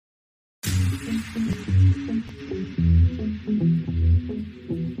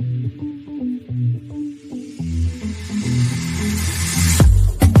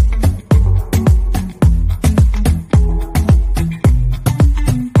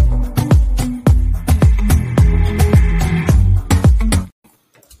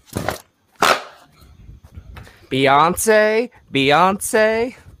Beyonce.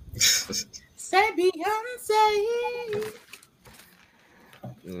 Say Beyonce.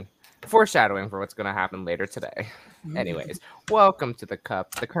 Foreshadowing for what's going to happen later today. Anyways, welcome to The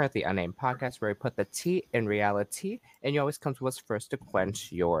Cup, the currently unnamed podcast where we put the tea in reality, and you always come to us first to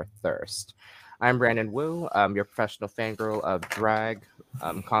quench your thirst. I'm Brandon Wu, your professional fangirl of drag,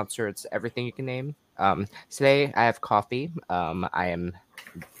 concerts, everything you can name. Today I have coffee. I am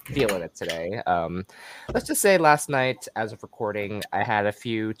feeling it today. Let's just say last night, as of recording, I had a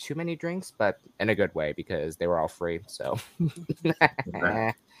few too many drinks, but in a good way because they were all free. So,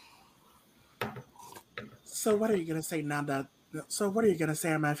 So what are you gonna say now that? So what are you gonna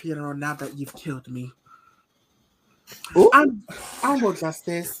say at my funeral now that you've killed me? I'm Honorable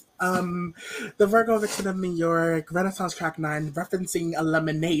Justice. The Virgo Vixen of New York, Renaissance Track 9, referencing a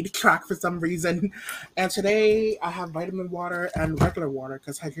lemonade track for some reason. And today I have vitamin water and regular water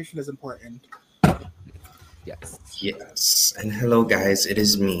because hydration is important. yes. Yes. And hello, guys. It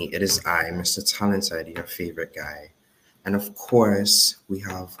is me. It is I, Mr. Talented, your favorite guy. And of course, we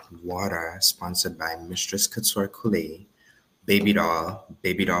have water sponsored by Mistress Couture Coulee, Baby Doll,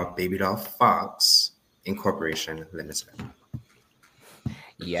 Baby Doll, Baby Doll Fox, Incorporation Limited.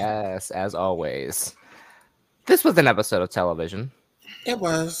 Yes, as always. This was an episode of television. It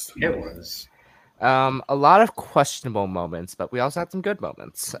was. It was. A lot of questionable moments, but we also had some good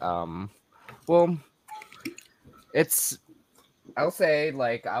moments. Well, I'll say,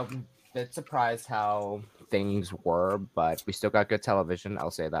 like, I'm a bit surprised how things were, but we still got good television.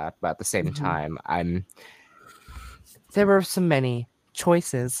 I'll say that. But at the same time, there were so many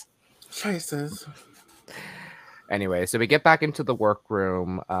choices. Anyway, so we get back into the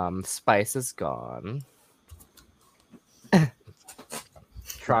workroom. Spice is gone.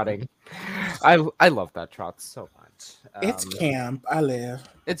 Trotting. I love that trot so much. It's camp. I live.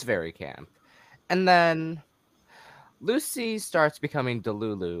 It's very camp. And then Lucy starts becoming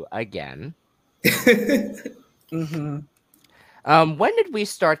Delulu again. When did we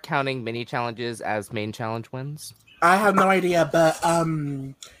start counting mini challenges as main challenge wins? I have no idea, but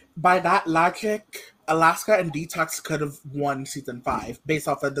by that logic, Alaska and Detox could have won season 5 based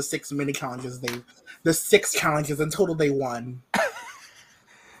off of the 6 mini challenges the 6 challenges in total they won.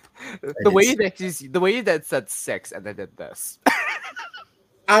 The way you that said 6 and then did this.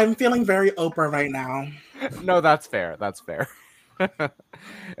 I'm feeling very Oprah right now. No, that's fair. That's fair.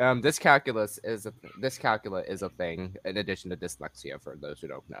 This calcula is a thing in addition to dyslexia for those who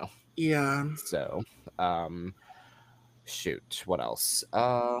don't know. Yeah. So, shoot, what else?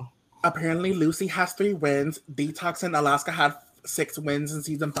 Apparently Lucy has 3 wins. Detox and Alaska had 6 wins in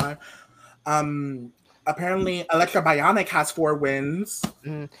season 5. Apparently Electra Bionic has 4 wins.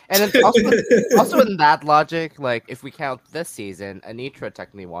 And it's also in that logic, like if we count this season, Anitra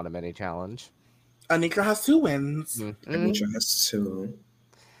technically won a mini challenge. Anitra has 2 wins. Anitra has 2.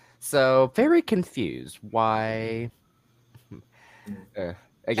 So very confused. Why?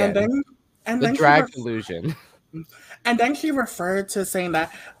 Again, and then drag illusion. And then she referred to saying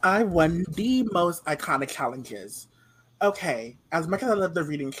that I won the most iconic challenges. Okay, as much as I love the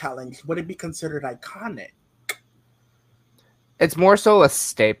reading challenge, would it be considered iconic? It's more so a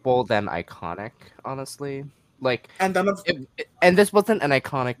staple than iconic, honestly. Like, and this wasn't an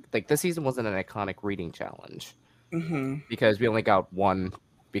iconic. Like, this season wasn't an iconic reading challenge because we only got 1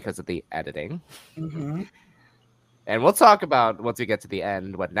 because of the editing. And we'll talk about once we get to the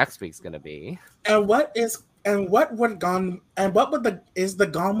end what next week's gonna be. And is the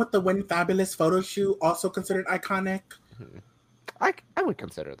Gone with the Wind fabulous photo shoot also considered iconic? I would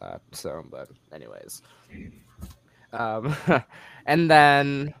consider that. So, but anyways, and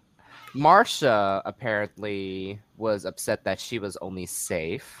then Marsha apparently was upset that she was only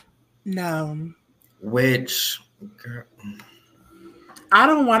safe. No, which I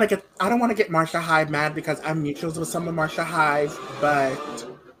don't want to get Marsha Hive mad because I'm mutuals with some of Marsha Hive, but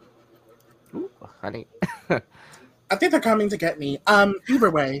ooh, honey. I think they're coming to get me. Either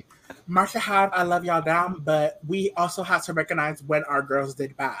way, Marsha Hive, I love y'all down, but we also have to recognize when our girls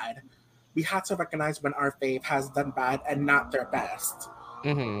did bad. We have to recognize when our fave has done bad and not their best.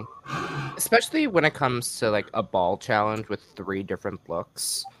 Especially when it comes to like a ball challenge with 3 different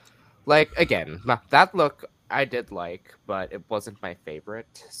looks. Like, again, that look I did like, but it wasn't my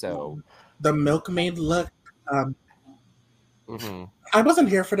favorite. So the milkmaid look. I wasn't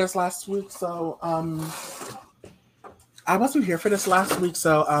here for this last week, so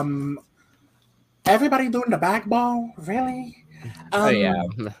everybody doing the bag ball, really? Yeah.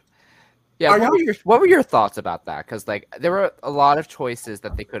 What were your thoughts about that? Because like there were a lot of choices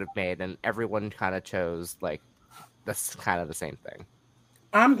that they could have made, and everyone kind of chose like that's kind of the same thing.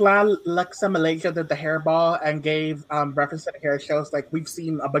 I'm glad Lexa Malaysia did the hairball and gave reference to the hair shows. Like we've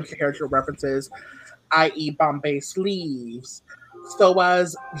seen a bunch of hair show references, i.e., Bombay sleeves. So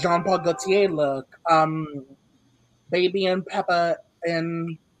was Jean Paul Gaultier look, Baby and Peppa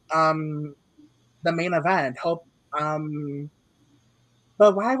in the main event. Hope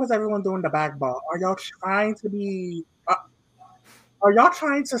but why was everyone doing the back ball? Are y'all trying to be? Are y'all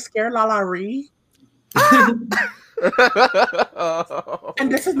trying to scare Lala Ree? And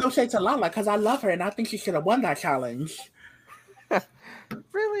this is no shade to Lala because I love her and I think she should have won that challenge.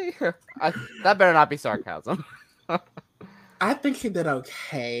 Really? That better not be sarcasm. I think she did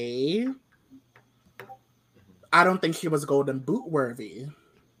okay. I don't think she was golden boot worthy.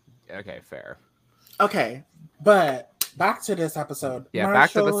 Okay, fair. Okay, but back to this episode. Yeah,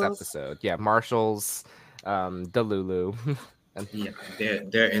 back to this episode. Yeah, Marshall's Delulu. Yeah,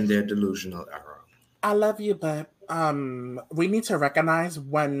 they're in their delusional era. I love you, but we need to recognize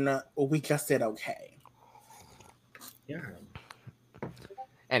when we just did okay. Yeah.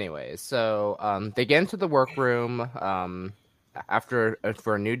 Anyways, so they get into the workroom after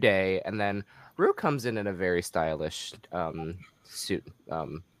for a new day, and then Rue comes in a very stylish suit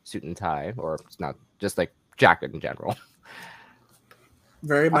and tie, or it's not just like jacket in general.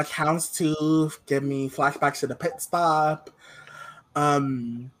 Very much houndstooth. Give me flashbacks to the pit stop.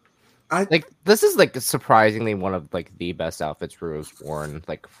 Like this is like surprisingly one of like the best outfits Rue's worn,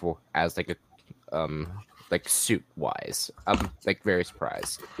 like for as like a like suit wise. I'm like very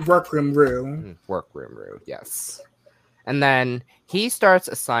surprised. Workroom Rue. Workroom Rue, yes. And then he starts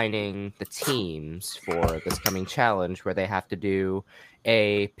assigning the teams for this coming challenge where they have to do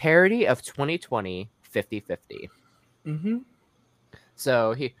a parody of 2020 50-50. Mm-hmm.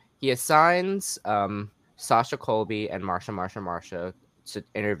 So he assigns Sasha Colby and Marsha to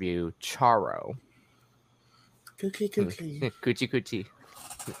interview Charo. Cookie. Coochie.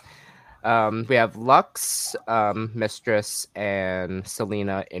 We have Lux, Mistress, and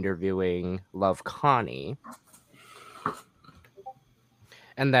Selena interviewing Love Connie.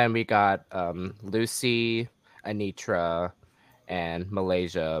 And then we got Lucy, Anitra, and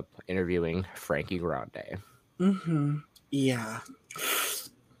Malaysia interviewing Frankie Grande. Mm-hmm. Yeah.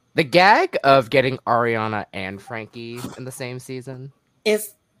 The gag of getting Ariana and Frankie in the same season.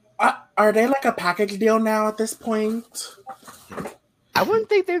 Are they like a package deal now at this point? I wouldn't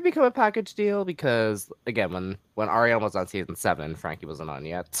think they'd become a package deal because, again, when Ariana was on season 7, Frankie wasn't on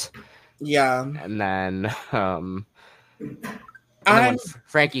yet. Yeah. And then,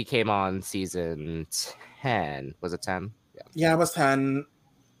 Frankie came on season 10. Was it 10? Yeah, it was 10.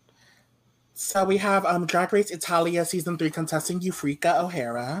 So we have Drag Race Italia season 3 contestant Euphrica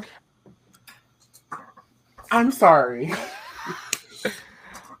O'Hara. I'm sorry.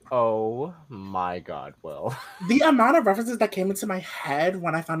 Oh my God, Will. The amount of references that came into my head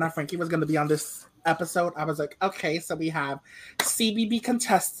when I found out Frankie was going to be on this episode, I was like, okay, so we have CBB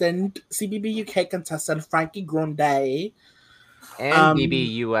UK contestant Frankie Grande. And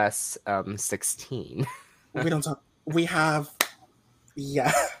BBUS 16. We don't talk. We have,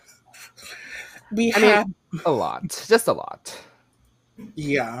 yeah. A lot. Just a lot.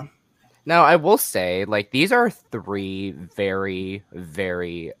 Yeah. Now, I will say, like, these are 3 very,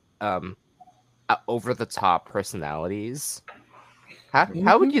 very over-the-top personalities.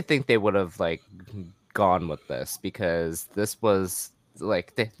 How would you think they would have, like, gone with this? Because this was,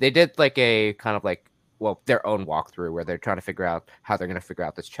 like, they did, like, a kind of, like, well, their own walkthrough where they're trying to figure out how they're going to figure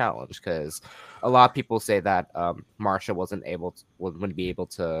out this challenge. Because a lot of people say that Marsha wouldn't be able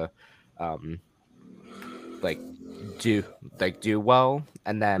to, do well,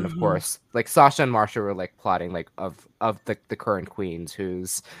 and then of course like Sasha and Marsha were like plotting like of the current queens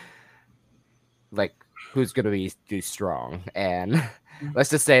who's gonna do strong, and let's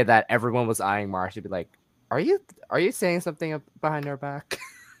just say that everyone was eyeing Marsha to be like, are you saying something behind her back?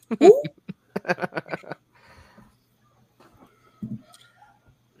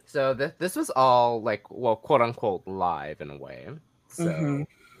 So this was all like, well, quote unquote live in a way, so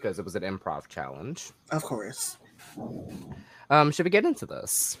because it was an improv challenge, of course. Should we get into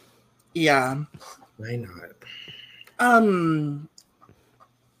this? Yeah. Why not?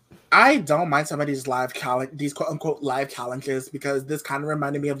 I don't mind some of these these quote unquote live challenges because this kind of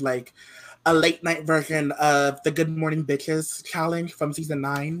reminded me of like a late night version of the Good Morning Bitches challenge from season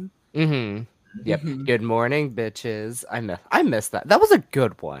 9. Mm-hmm. Yep. Good morning, bitches. I missed that. That was a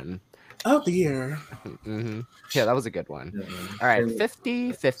good one. Oh dear. Yeah, that was a good one. All right,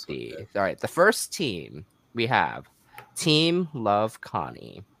 50-50. All right, the first team we have Team Love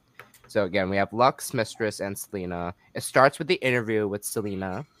Connie. So again, we have Lux, Mistress, and Selena. It starts with the interview with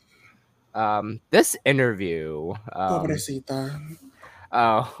Selena. This interview,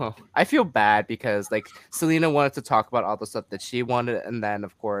 Oh, I feel bad because like Selena wanted to talk about all the stuff that she wanted, and then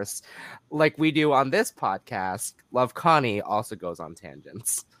of course, like we do on this podcast, Love Connie also goes on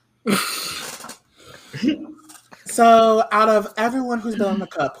tangents. So, out of everyone who's been on the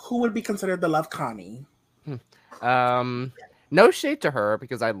cup, who would be considered the Love Connie? No shade to her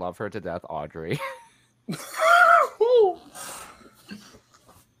because I love her to death, Audrey.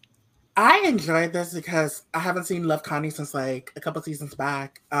 I enjoyed this because I haven't seen Love Connie since like a couple seasons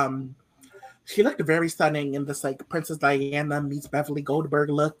back. She looked very stunning in this like Princess Diana meets Beverly Goldberg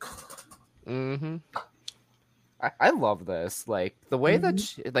look. Mm-hmm. I love this. Like the way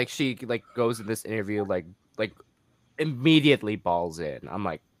that she goes in this interview, like immediately balls in. I'm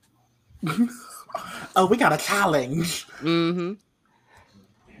like, oh, we got a challenge. Mm-hmm.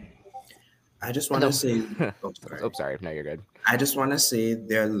 I just want to say, sorry. No, you're good. I just want to say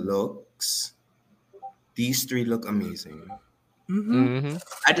their looks. These three look amazing. Mm-hmm. Mm-hmm.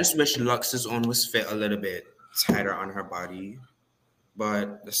 I just wish Lux's own was fit a little bit tighter on her body,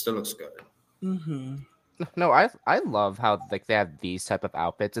 but it still looks good. Mm-hmm. No, I love how like they have these type of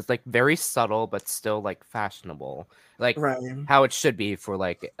outfits. It's like very subtle but still like fashionable, like how it should be for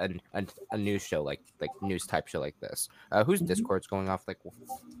like a news show, like news type show like this. Whose Discord's going off? Like,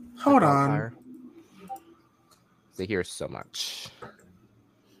 hold on. They hear so much.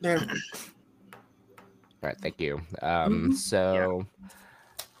 There. All right, thank you. So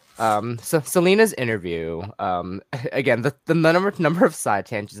Selena's interview, again, the number of side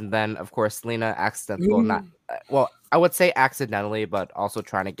tangents, and then of course Selena I would say accidentally, but also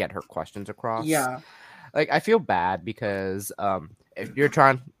trying to get her questions across. Yeah. Like I feel bad because if you're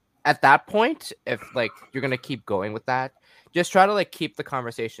trying at that point, if like you're gonna keep going with that, just try to like keep the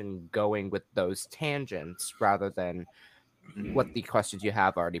conversation going with those tangents rather than what the questions you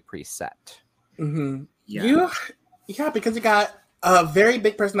have already preset. Mm-hmm. Yeah. Because you got a very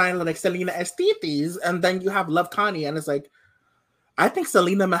big personality like Selena Estétis, and then you have Love Connie, and it's like, I think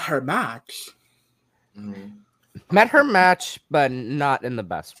Selena met her match. Mm-hmm. Met her match, but not in the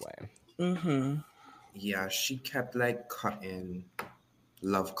best way. Mm-hmm. Yeah, she kept like cutting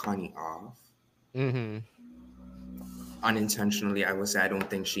Love Connie off. Mm-hmm. Unintentionally, I would say. I don't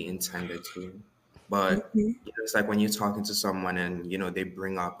think she intended to, but it's like when you're talking to someone and they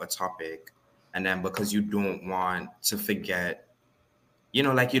bring up a topic, and then because you don't want to forget,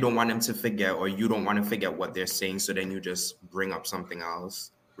 like you don't want them to forget, or you don't want to forget what they're saying, so then you just bring up something else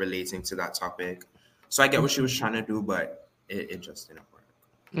relating to that topic. So I get what she was trying to do, but it just didn't work.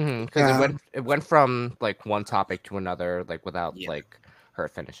 Because it went from like one topic to another, like without like her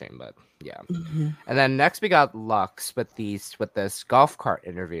finishing. But and then next we got Lux with this golf cart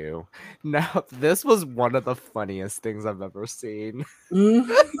interview. Now this was one of the funniest things I've ever seen.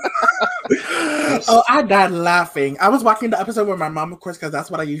 Oh, I died laughing. I was watching the episode with my mom, of course, because that's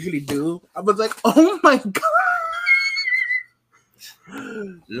what I usually do. I was like, oh my god.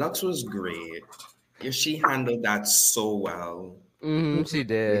 Lux was great. She handled that so well. She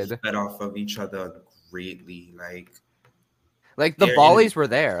did. They fed off of each other greatly. Like the volleys were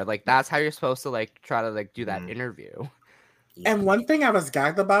there. Like that's how you're supposed to like try to like do that interview. And one thing I was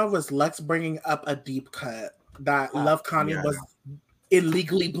gagged about was Lux bringing up a deep cut that Love Connie was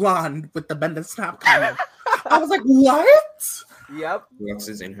illegally blonde with the bend and snap comment. I was like, what? Yep. Lux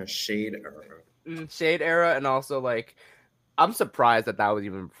is in her shade era. Shade era, and also like I'm surprised that was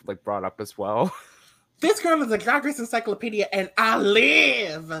even like brought up as well. This girl is a Drag Race encyclopedia, and I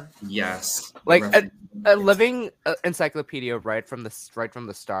live. Yes, like a living encyclopedia right from the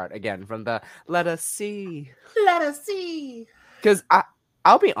start. Again, from the let us see. Because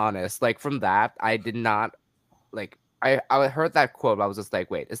I'll be honest, like from that, I did not like. I heard that quote. I was just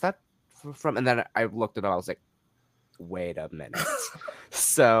like, wait, is that from? And then I looked it up. I was like, wait a minute.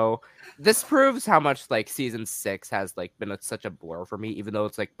 So this proves how much like season 6 has like been such a blur for me, even though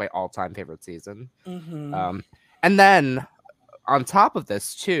it's like my all-time favorite season. And then on top of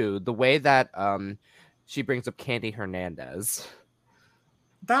this too, the way that she brings up Candy Hernandez,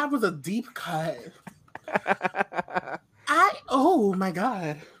 that was a deep cut. Oh my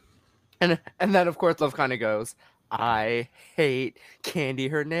god. And then of course Love kind of goes, I hate Candy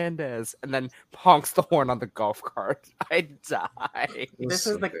Hernandez, and then honks the horn on the golf cart. I die. This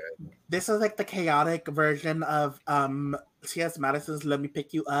is like the chaotic version of T.S. Madison's "Let Me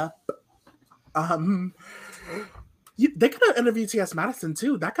Pick You Up." They could have interviewed T.S. Madison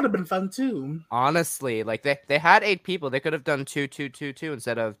too. That could have been fun too. Honestly, like they had 8 people. They could have done 2, 2, 2, 2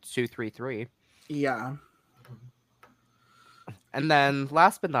 instead of 2, 3, 3. Yeah. And then,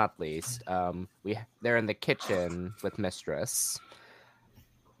 last but not least, they're in the kitchen with Mistress.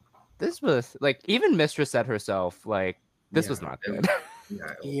 This was like even Mistress said herself, like this was not good.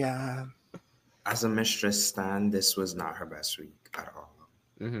 Yeah. Yeah. As a Mistress stan, this was not her best week at all.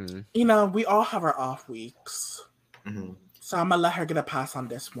 Mm-hmm. You know, we all have our off weeks. Mhm, So I'm gonna let her get a pass on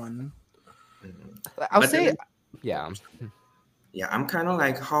this one. mhm. I'll But say, then, yeah. yeah, I'm kind of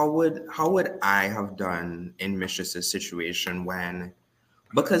like, how would I have done in Mistress's situation when,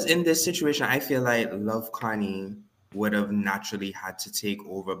 because in this situation, I feel like Love Connie would have naturally had to take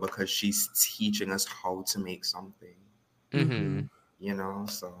over because she's teaching us how to make something, Mm-hmm.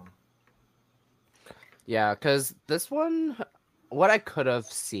 so. Yeah, because this one, what I could have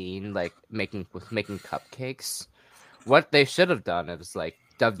seen, like making cupcakes, what they should have done is like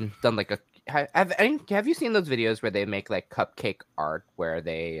done like a. Have you seen those videos where they make like cupcake art where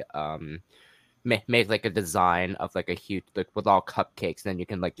they make like a design of like a huge like with all cupcakes, and then you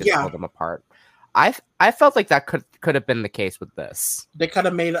can like just Yeah. pull them apart. I felt like that could have been the case with this. They could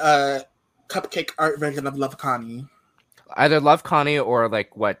have made a cupcake art version of Love Connie. Either Love Connie or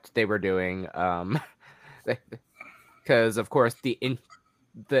like what they were doing. Because of course the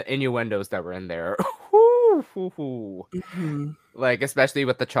innuendos that were in there. Mm-hmm. Like especially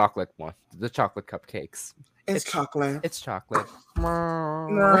with the chocolate one, the chocolate cupcakes. It's chocolate. It's chocolate.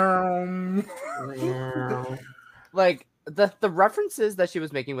 No. Like the references that she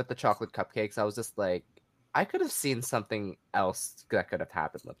was making with the chocolate cupcakes, I was just like, I could have seen something else that could have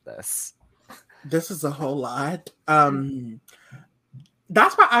happened with this. This is a whole lot.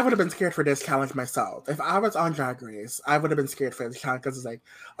 That's why I would have been scared for this challenge myself. If I was on Drag Race, I would have been scared for this challenge because it's like,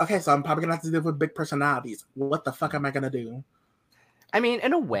 okay, so I'm probably gonna have to deal with big personalities. What the fuck am I gonna do? I mean,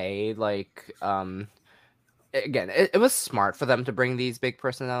 in a way, like, again, it was smart for them to bring these big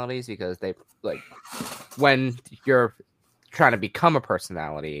personalities because they like when you're trying to become a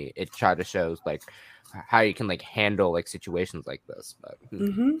personality, it try to shows like how you can like handle like situations like this. But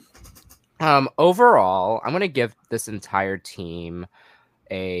overall, I'm gonna give this entire team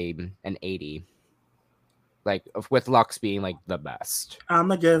an 80. Like with Lux being like the best. I'm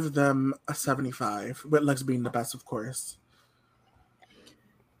gonna give them a 75, with Lux being the best, of course.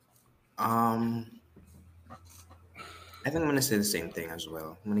 I think I'm gonna say the same thing as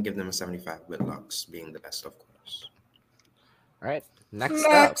well. I'm gonna give them a 75 with Lux being the best, of course. All right, next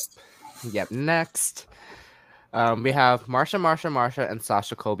up. Yep, next. We have Marsha, and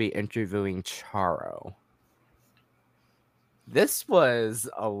Sasha Colby interviewing Charo. This was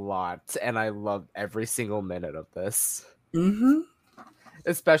a lot, and I loved every single minute of this. Mm-hmm.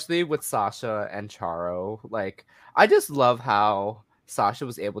 Especially with Sasha and Charo. Like, I just love how Sasha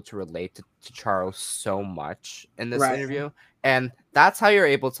was able to relate to Charo so much in this interview. And that's how you're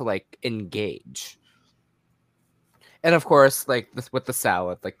able to, like, engage. And, of course, like, with the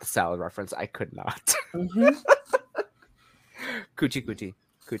salad reference, I could not. Mm-hmm. Coochie.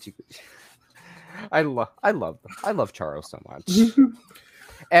 I love Charo so much.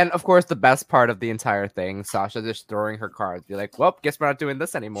 And of course, the best part of the entire thing, Sasha just throwing her cards. You're like, well, guess we're not doing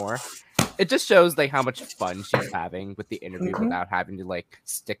this anymore. It just shows like how much fun she's having with the interview without having to like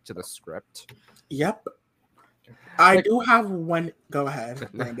stick to the script. Yep. I do have one. Go ahead,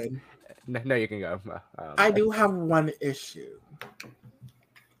 Brandon. No, you can go. I do have one issue.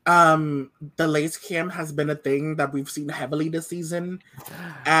 The lace cam has been a thing that we've seen heavily this season,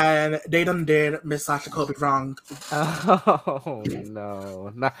 and they done did Miss Sasha Colby wrong. Oh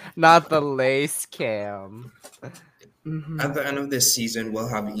no, not the lace cam. At the end of this season, we'll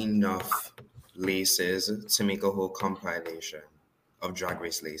have enough laces to make a whole compilation of Drag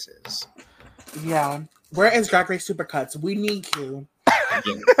Race laces. Yeah. Where is Drag Race Supercuts? We need you.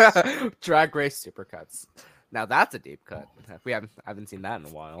 Yes. Drag Race Supercuts. Now that's a deep cut. I haven't seen that in a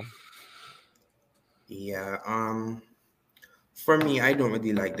while. Yeah. For me, I don't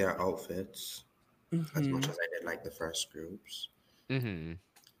really like their outfits as much as I did like the first groups. Mm-hmm.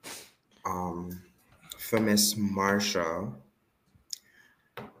 For Miss Marsha,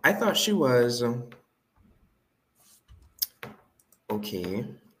 I thought she was okay.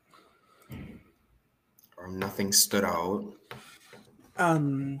 Nothing stood out.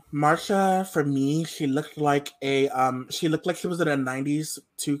 Marsha, for me, she looked like she was in a 90s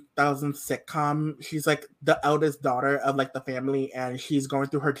 2000 sitcom. She's like the eldest daughter of like the family, and she's going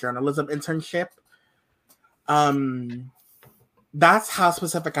through her journalism internship. That's how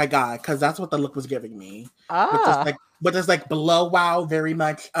specific I got, because that's what the look was giving me. With this like below wow, very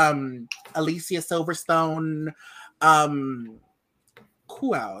much Alicia Silverstone,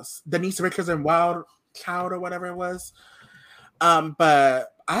 who else? Denise Richards and Wild Child or whatever it was.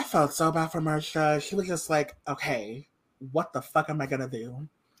 But I felt so bad for Marsha. She was just like, okay, what the fuck am I gonna do?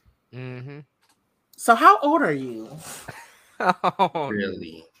 Mm-hmm. So how old are you? Oh,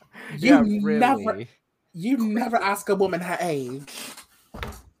 really? You never ask a woman her age.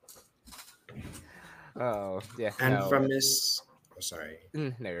 Oh yeah. And No. from Miss, oh, sorry.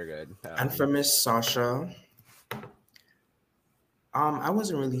 No, you're good. And from Miss Sasha, I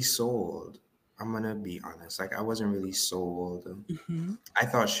wasn't really sold. I'm gonna be honest. Like I wasn't really sold. Mm-hmm. I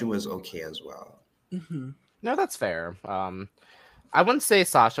thought she was okay as well. Mm-hmm. No, that's fair. I wouldn't say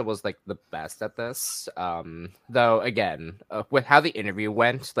Sasha was like the best at this. Though again, with how the interview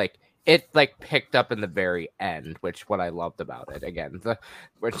went, like it like picked up in the very end, which what I loved about it. Again, the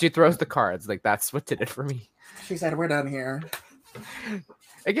when she throws the cards, like that's what did it for me. She said, "We're done here."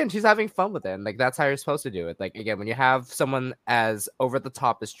 Again, she's having fun with it. And, like that's how you're supposed to do it. Like again, when you have someone as over the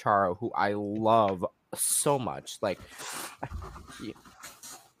top as Charo, who I love so much, like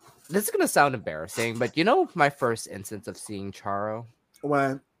this is gonna sound embarrassing, but you know my first instance of seeing Charo,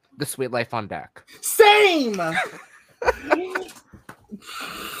 What? The Sweet Life on Deck, Same.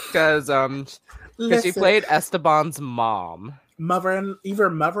 because she Listen, played Esteban's mom. either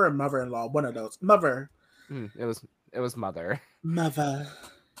mother or mother-in-law, one of those. Mother. It was Mother. Mother.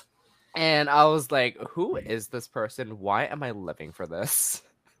 And I was like, who is this person? Why am I living for this?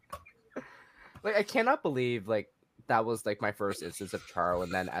 Like, I cannot believe, like, that was, like, my first instance of Charo.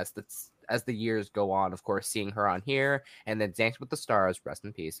 And then as the years go on, of course, seeing her on here and then Dance with the Stars, rest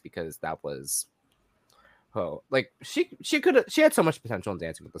in peace, because that was... Oh, like, she had so much potential in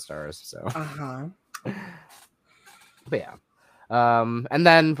Dancing with the Stars, so... Uh-huh. But yeah. And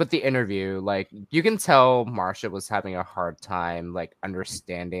then with the interview, like you can tell Marsha was having a hard time like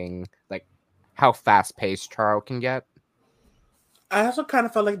understanding like how fast paced Charo can get. I also kind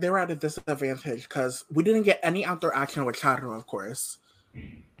of felt like they were at a disadvantage because we didn't get any outdoor action with Charo, of course.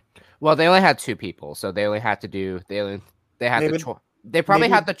 Well, they only had two people, so they only had to do they had Maybe- they probably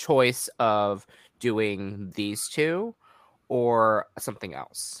maybe- had the choice of doing these two or something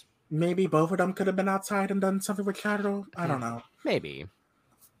else. Maybe both of them could have been outside and done something with Charo. I don't know. Maybe.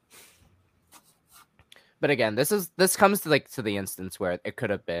 But again, this comes to like to the instance where it could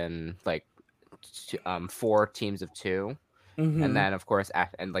have been like 4 teams of 2, Mhm. and then of course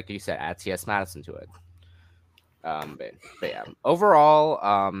and like you said, add TS Madison to it. But yeah, overall,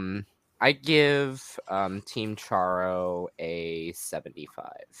 I give Team Charo a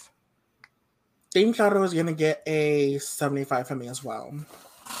 75. Team Charo is gonna get a 75 from me as well.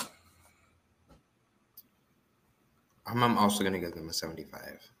 I'm also gonna give them a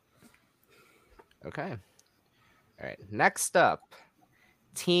 75. Okay. All right. Next up,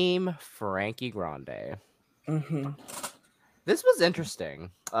 Team Frankie Grande. Mm-hmm. This was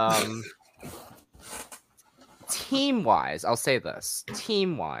interesting. Team wise, I'll say this.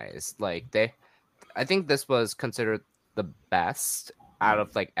 Team wise, like I think this was considered the best out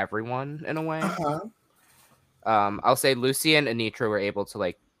of like everyone in a way. Uh-huh. I'll say Lucy and Anitra were able to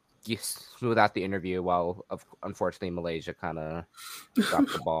like smooth out the interview, while unfortunately Malaysia kind of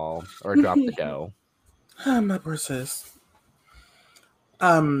dropped the ball or dropped the dough. My poor sis.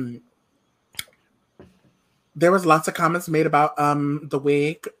 There was lots of comments made about the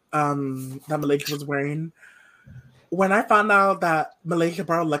wig that Malaysia was wearing. When I found out that Malaysia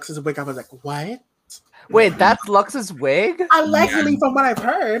borrowed Lux's wig, I was like, what? Wait, that's Lux's wig? Allegedly, from what I've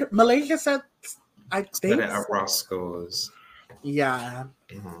heard, Malaysia said, I Said think. it at Roscoe's. Yeah.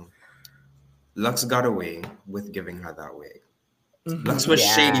 Mhm. Lux got away with giving her that wig. Mhm. Lux was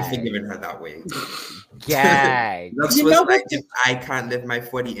shady for Gag. giving her that wig. Gag. Lux You was know like, what? if I can't live my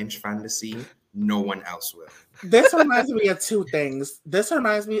 40-inch fantasy, no one else will. This reminds me of 2 things. This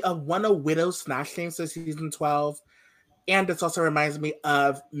reminds me of one of Widow's Snatch Games of season 12. And this also reminds me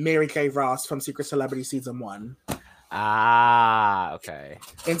of Mary J. Ross from Secret Celebrity season 1. Ah, okay.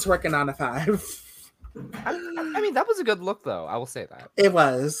 It's working on a 5. I mean, that was a good look, though. I will say that. It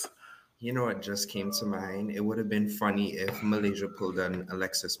was. You know what just came to mind? It would have been funny if Malaysia pulled an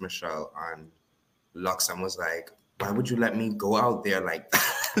Alexis Michelle on Lux and was like, why would you let me go out there like that?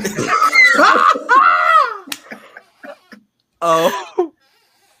 Oh.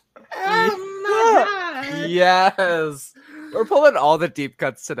 Yes. We're pulling all the deep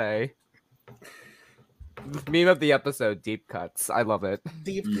cuts today. Meme of the episode, deep cuts. I love it.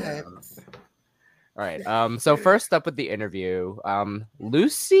 Deep Yeah. cuts. All right. So first up with the interview,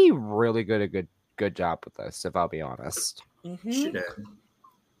 Lucy really did a good job with this, if I'll be honest. Mhm. She did.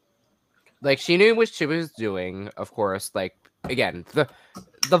 Like she knew what she was doing, of course. Like again,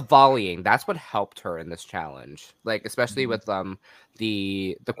 the volleying, that's what helped her in this challenge. Like especially with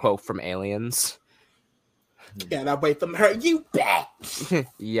the quote from Aliens. Get away from her, you bitch!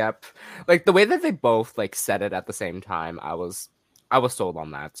 Yep. Like the way that they both like said it at the same time, I was sold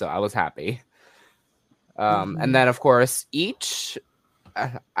on that, so I was happy. And then of course each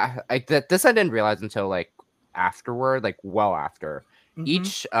this I didn't realize until like afterward, like well after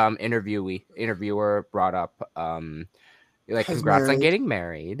each interviewer brought up like His congrats on marriage. getting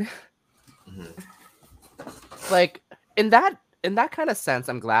married. Mhm. Like in that kind of sense,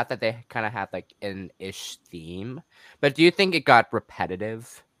 I'm glad that they kind of had like an ish theme. But do you think it got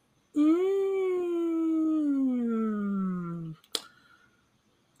repetitive? Mm,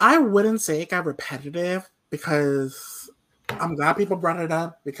 I wouldn't say it got repetitive because I'm glad people brought it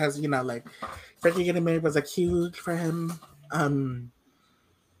up because like Frankie getting married was like huge for him.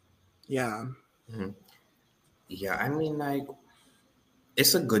 Yeah. Mhm. Yeah, I mean, like,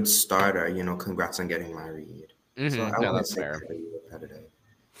 it's a good starter, congrats on getting married. So I No, wouldn't that's say fair. it's really repetitive.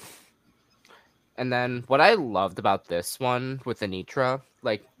 And then what I loved about this one with Anitra,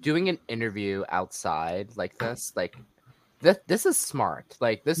 like doing an interview outside like this, like this is smart.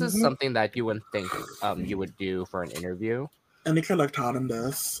 Like this is Mm-hmm. something that you wouldn't think you would do for an interview. And Nika looked hot in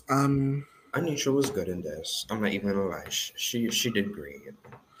this. Anisha was good in this. I'm not even gonna lie. She did great.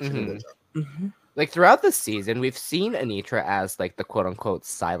 She did a hmm good job. Mm-hmm. Like throughout the season, we've seen Anitra as like the quote unquote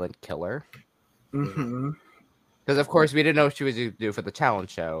silent killer. Mm-hmm. Because of course we didn't know what she was going to do for the challenge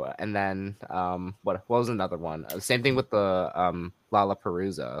show, and then what was another one? Same thing with the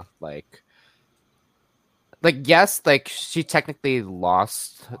Lollapalooza. Like yes, like she technically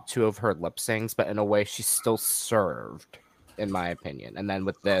lost two of her lip syncs, but in a way she still served, in my opinion. And then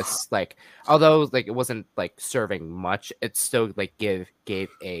with this, like although like it wasn't like serving much, it still like gave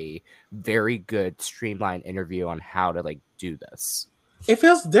a very good streamlined interview on how to like do this. It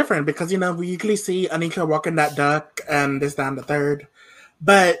feels different because we usually see Anika walking that duck and this, that, and the third.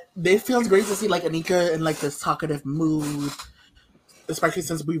 But it feels great to see like Anika in like this talkative mood, especially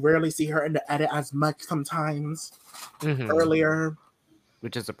since we rarely see her in the edit as much sometimes earlier.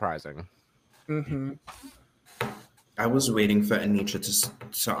 Which is surprising. Mm-hmm. I was waiting for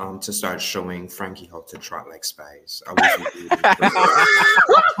Anitra to start showing Frankie how to trot like spies. I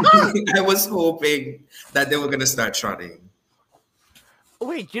was hoping that they were gonna start trotting.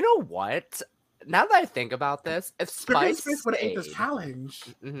 Wait, you know what? Now that I think about this, if Spice would have ate this stayed, challenge.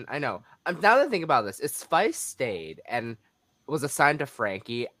 I know. Now that I think about this, if Spice stayed and was assigned to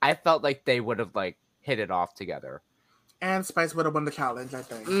Frankie, I felt like they would have like hit it off together. And Spice would have won the challenge, I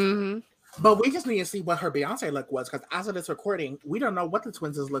think. Mm-hmm. But we just need to see what her Beyonce look was because as of this recording, we don't know what the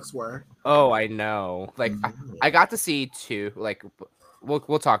twins' looks were. Oh, I know. Like I got to see two. Like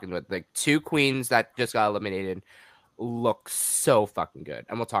we'll talk about like two queens that just got eliminated look so fucking good,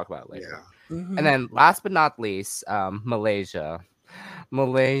 and we'll talk about it later. Yeah. Mm-hmm. And then last but not least, Malaysia.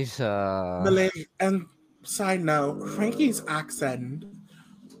 And side note, Frankie's accent.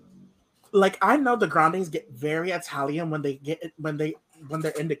 Like I know the Grandes get very Italian when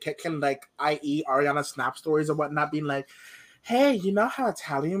they're in the kitchen, like i.e. Ariana Snap stories or whatnot, being like, "Hey, you know how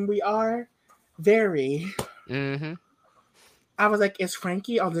Italian we are?" Very. Mm-hmm. I was like, "Is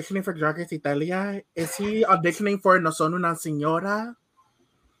Frankie auditioning for Drag Race Italia? Is he auditioning for No Sono Una Signora?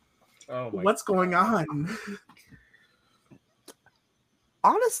 What's going on?"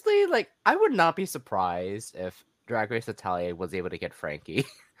 Honestly, like I would not be surprised if Drag Race Italia was able to get Frankie.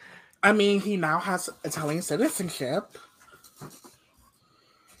 I mean, he now has Italian citizenship.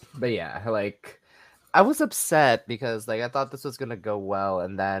 But yeah, like I was upset because like I thought this was gonna go well,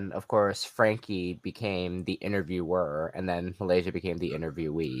 and then of course Frankie became the interviewer, and then Malaysia became the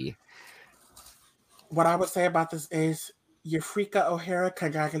interviewee. What I would say about this is, Eureka O'Hara,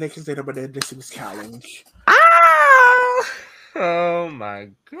 congratulations on winning this week's challenge. Ah! Oh my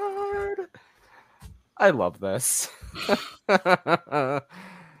god. I love this.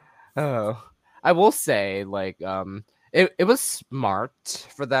 Oh. I will say, like, it was smart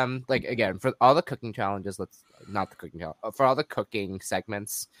for them, like again, for all the cooking challenges, for all the cooking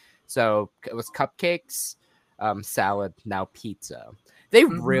segments. So it was cupcakes, salad, now pizza. They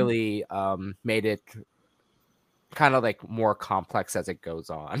really made it kind of like more complex as it goes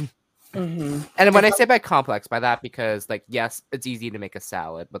on. Mm-hmm. And when I say by complex, by that because like yes, it's easy to make a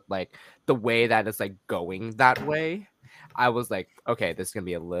salad, but like the way that it's like going that way, I was like, okay, this is gonna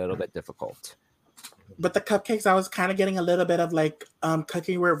be a little bit difficult. But the cupcakes, I was kind of getting a little bit of like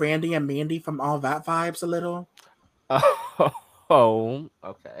Cooking with Randy and Mandy from All That vibes a little. Oh,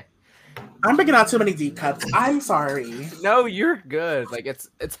 okay. I'm picking out too many deep cuts. I'm sorry. No, you're good. Like it's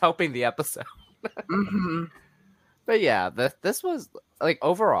helping the episode. Mm-hmm. But yeah, this was like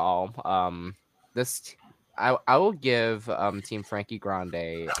overall, this I will give Team Frankie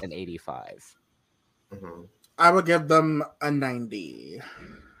Grande an 85. Mm-hmm. I would give them a 90.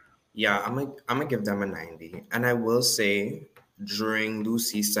 Yeah, I'm gonna give them a 90. And I will say during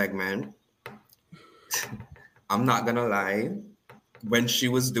Lucy's segment, I'm not gonna lie, when she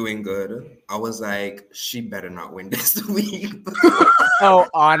was doing good, I was like, she better not win this week. Oh,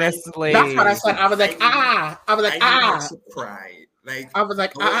 honestly. That's what I said. I was like, I was like, I need to cry. Like, I was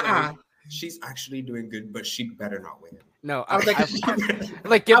like, she's actually doing good, but she better not win. No, I was like,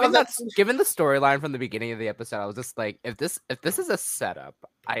 like given the storyline from the beginning of the episode, I was just like, if this is a setup,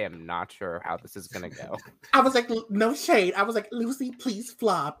 I am not sure how this is gonna go. I was like, no shade. I was like, Lucy, please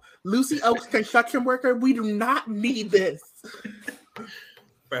flop. Lucy Oaks, construction worker, we do not need this.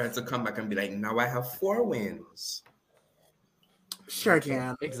 For her to come back and be like, now I have 4 wins. Sure,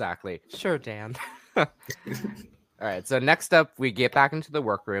 Dan. Exactly. Sure, Dan. All right, so next up, we get back into the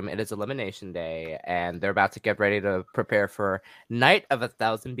workroom. It is Elimination Day, and they're about to get ready to prepare for Night of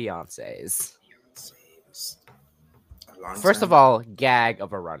 1,000 Beyoncés. First of all, gag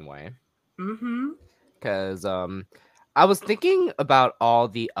of a runway. Mm-hmm. Because I was thinking about all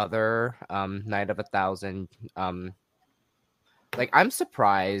the other Night of 1,000. Like, I'm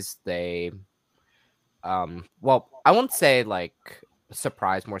surprised they... well, I won't say, like,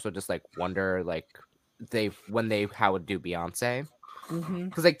 surprised, more so just, like, wonder, like... how would do Beyonce,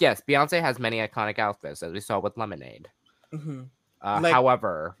 because like yes, Beyonce has many iconic outfits as we saw with Lemonade.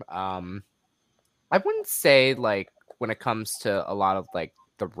 However, I wouldn't say like when it comes to a lot of like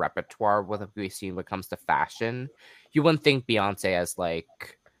the repertoire what we've seen when it comes to fashion, you wouldn't think Beyonce as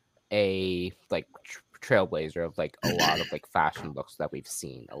like a like trailblazer of like a lot of like fashion looks that we've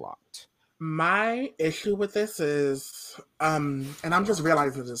seen a lot. My issue with this is, and I'm just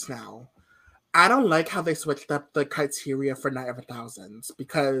realizing this now. I don't like how they switched up the criteria for Night of 1,000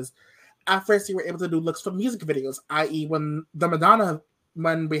 because at first you were able to do looks for music videos, i.e. when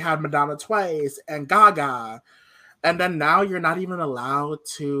we had Madonna twice and Gaga, and then now you're not even allowed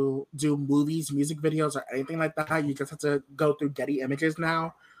to do movies, music videos, or anything like that. You just have to go through Getty Images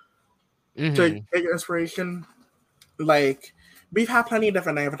now to get your inspiration. Like, we've had plenty of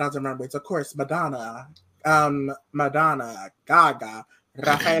different Night of 1,000 runways. Of course, Madonna, Gaga,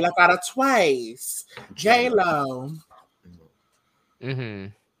 Rafaela Cara twice, J-Lo,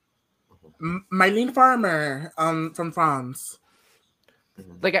 Mylene Farmer from France.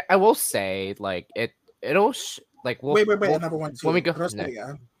 Like I will say, like it'll like we'll, wait, number 1, 2. When we go,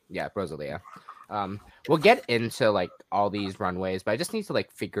 Rosalia. Yeah, Rosalia. We'll get into like all these runways, but I just need to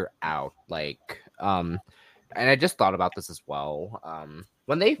like figure out like and I just thought about this as well.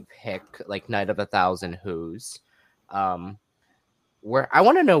 When they pick like Night of 1,000 Who's, where I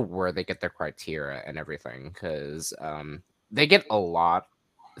want to know where they get their criteria and everything, because they get a lot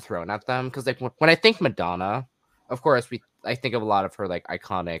thrown at them. Because like when I think Madonna, of course I think of a lot of her like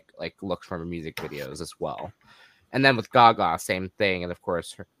iconic like looks from her music videos as well, and then with Gaga, same thing, and of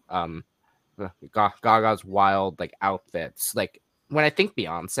course Gaga's wild like outfits. Like when I think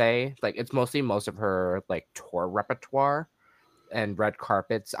Beyonce, like it's mostly most of her like tour repertoire and red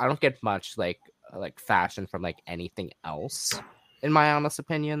carpets. I don't get much like fashion from like anything else, in my honest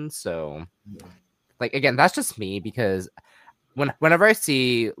opinion. So like again, that's just me, because whenever I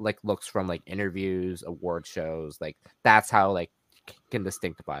see like looks from like interviews, award shows, like that's how like can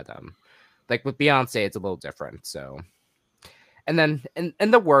distinctify them. Like with Beyonce, it's a little different. So, and then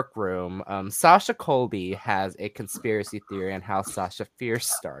in the workroom, Sasha Colby has a conspiracy theory on how Sasha Fierce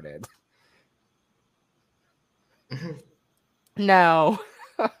started. Now,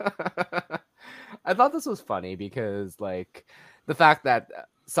 I thought this was funny because like the fact that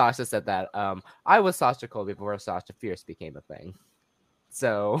Sasha said that I was Sasha Colby before Sasha Fierce became a thing.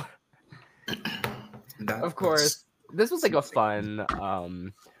 So, of course, this was like a fun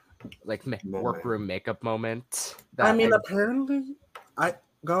like workroom makeup moment. Apparently,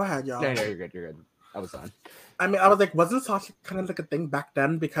 go ahead, y'all. No, you're good. You're good. I was on. I mean, I was like, wasn't Sasha kind of like a thing back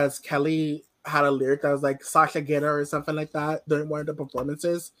then because Kelly had a lyric that was like Sasha get her or something like that during one of the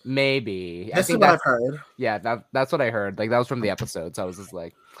performances? Maybe. This is what I've heard. Yeah, that's what I heard. Like that was from the episode, so I was just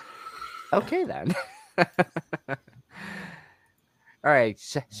like, okay then. All right,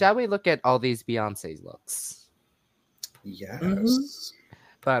 shall we look at all these Beyonce looks? Yes. Mm-hmm.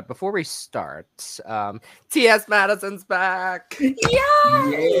 But before we start, T.S. Madison's back.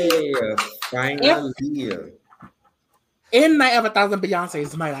 Yeah, finally. In Night of 1,000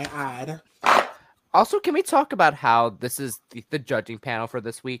 Beyoncés, might I add. Also, can we talk about how this is the judging panel for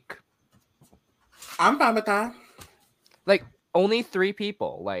this week? I'm fine with that. Like, only 3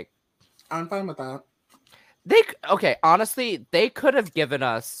 people. Like, I'm fine with that. Honestly, they could have given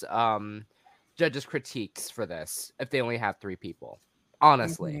us judges' critiques for this if they only had 3 people.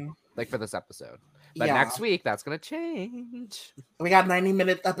 Honestly, like for this episode. But next week, that's going to change. We got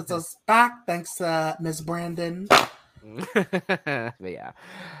 90-minute episodes back, thanks to Miss Brandon. But yeah.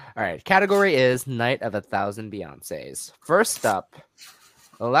 All right. Category is Night of 1,000 Beyoncés. First up,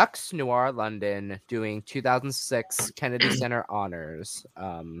 Lux Noir London doing 2006 Kennedy Center Honors.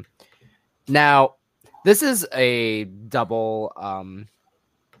 Now, this is a double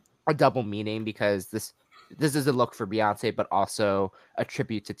meaning because this is a look for Beyonce, but also a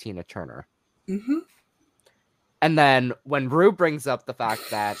tribute to Tina Turner. Mm-hmm. And then when Rue brings up the fact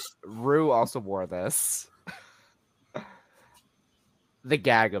that Rue also wore this, the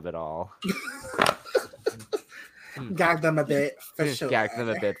gag of it all. Gag them a bit for sure. Gag them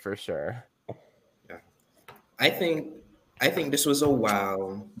a bit for sure. Yeah. I think this was a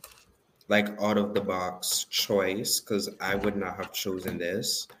wow, like out of the box choice, because I would not have chosen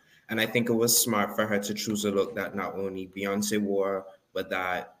this. And I think it was smart for her to choose a look that not only Beyonce wore, but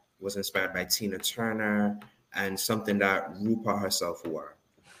that was inspired by Tina Turner and something that RuPaul herself wore.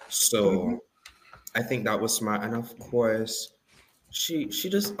 So I think that was smart. And of course, she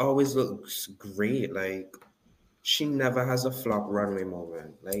just always looks great. Like, she never has a flop runway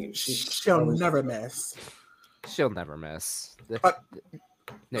moment. Like, she'll never miss. She'll never miss.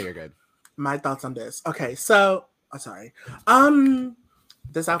 No, you're good. My thoughts on this. Okay, so sorry.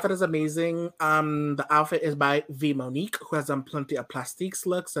 This outfit is amazing. The outfit is by V Monique, who has done plenty of Plastiques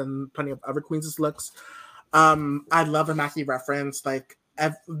looks and plenty of other Queens' looks. I love a Mackie reference. Like,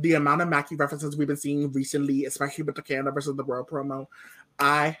 the amount of Mackie references we've been seeing recently, especially with the Canada versus the World promo,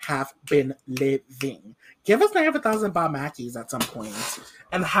 I have been living. Give us 9,000 Bob Mackies at some point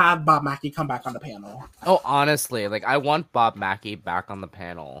and have Bob Mackie come back on the panel. Oh, honestly, like, I want Bob Mackie back on the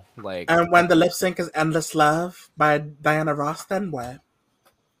panel. Like, and when the lip sync is Endless Love by Diana Ross, then what?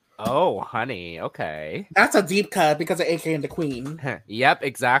 Oh, honey, okay. That's a deep cut because of AJ and the Queen. Yep,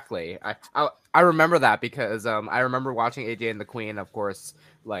 exactly. I remember that because I remember watching AJ and the Queen. Of course,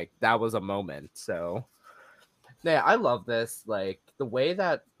 like, that was a moment. So yeah, I love this. Like, the way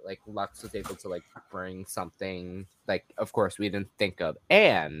that like Lux was able to like bring something like, of course, we didn't think of,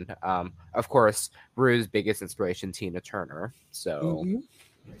 and of course, Rue's biggest inspiration, Tina Turner. So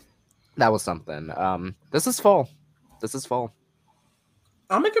that was something. This is full.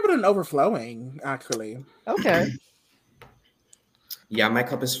 I'm gonna give it an overflowing, actually. Okay. Yeah, my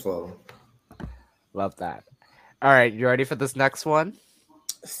cup is full. Love that. All right, you ready for this next one?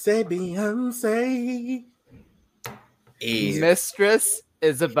 Say Beyonce. Mistress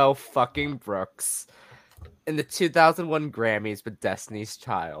Isabel fucking Brooks in the 2001 Grammys with Destiny's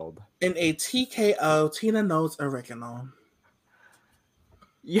Child. In a TKO Tina Knows original.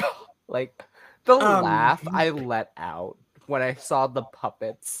 Yo, like, the laugh I let out when I saw the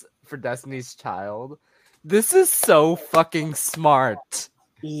puppets for Destiny's Child. This is so fucking smart.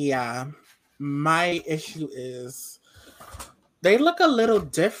 Yeah. My issue is they look a little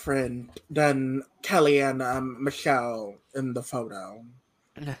different than Kelly and Michelle in the photo.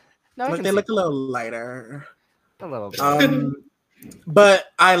 No, like, they look a little lighter. A little bit. But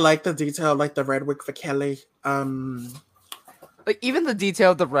I like the detail, like the red wig for Kelly. Like, even the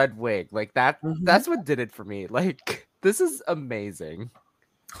detail of the red wig, like that that's what did it for me. Like, this is amazing.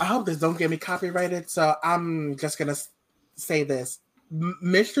 I hope this don't get me copyrighted, so I'm just gonna say this.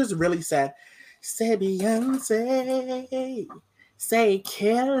 Mistress really said, say Beyonce, say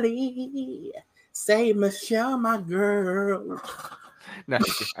Kelly, say Michelle, my girl. No,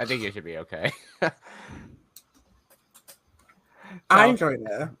 I think you should be okay. I enjoyed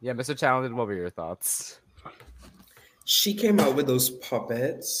it. Yeah, Mr. Talented, what were your thoughts? She came out with those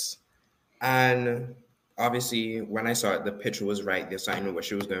puppets, and obviously when I saw it, the picture was right there, so I knew what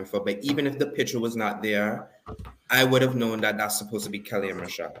she was going for. But even if the picture was not there, I would have known that that's supposed to be Kelly and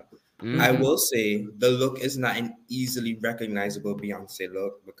Michelle. I will say the look is not an easily recognizable Beyonce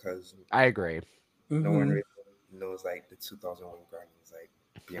look because I agree. No one really knows like the 2001 Grammys, like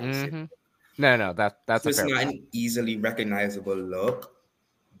Beyonce. No, that's so it's not an easily recognizable look.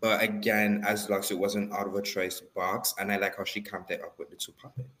 But again, as Lux, it wasn't out of a choice box, and I like how she camped it up with the two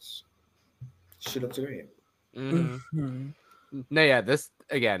puppets. She looks great. No, yeah, this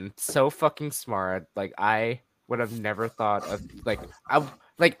again, so fucking smart. Like, I would have never thought of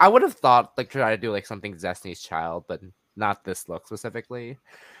I would have thought like try to do like something Destiny's Child, but not this look specifically.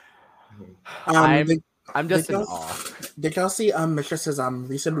 I'm just in awe. Did y'all see Mistress's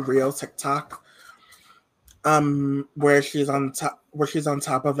recent real TikTok? Where she's on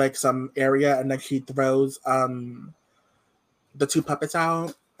top of like some area and then she throws the two puppets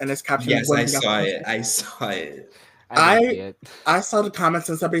out and it's captured. Yes, I saw it. I saw the comments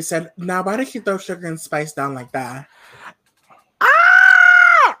and somebody said, "Now why did she throw Sugar and Spice down like that?"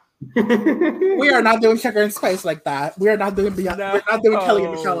 We are not doing Sugar and Spice like that. We are not doing Beyonce. We're not doing Kelly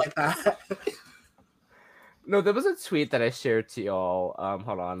and Michelle like that. No, there was a tweet that I shared to y'all.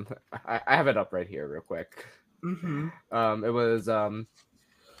 Hold on, I have it up right here, real quick. Mm-hmm. It was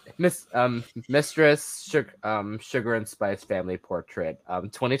Mistress Sugar and Spice family portrait.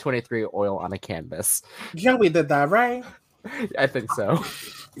 2023 oil on a canvas. Yeah, we did that, right? I think so.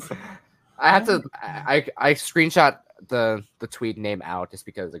 I had to. I screenshot the tweet name out just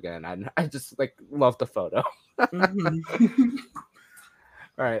because again I just like love the photo. Mm-hmm.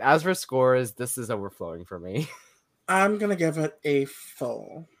 All right. As for scores, this is overflowing for me. I'm gonna give it a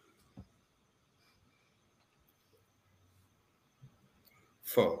full.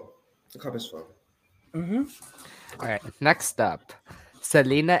 Full. The cup is full. Mm-hmm. All right. Next up,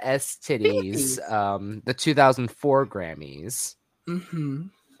 Selena S. Titties, the 2004 Grammys. Mm-hmm.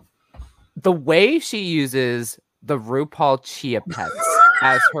 The way she uses the RuPaul Chia Pets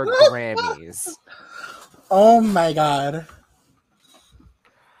as her Grammys. Oh my god.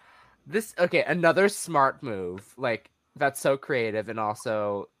 This another smart move. Like that's so creative and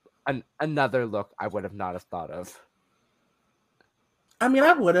also another look I would have not have thought of. I mean,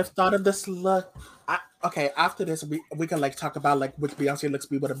 I would have thought of this look. After this, we can like talk about like which Beyonce looks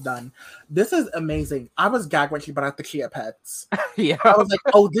we would have done. This is amazing. I was gagged when she brought out the Chia Pets. Yeah, I was like,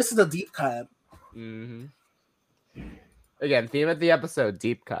 oh, this is a deep cut. Mm-hmm. Again, theme of the episode: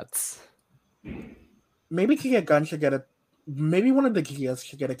 deep cuts. Maybe Kia Gunn should get a. Maybe one of the Kias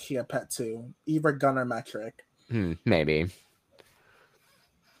should get a Kia Pet too, either Gunn or Metric. Maybe.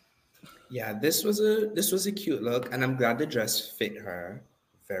 Yeah, this was a cute look, and I'm glad the dress fit her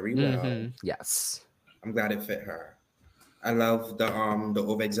very well. Mm-hmm. Yes, I'm glad it fit her. I love the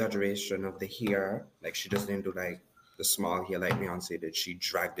over exaggeration of the hair. Like she just didn't do like the small hair like Beyonce did. She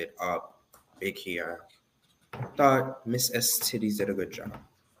dragged it up, big hair. Thought Miss S Titties did a good job.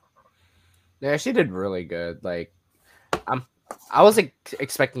 Yeah, she did really good. Like, I was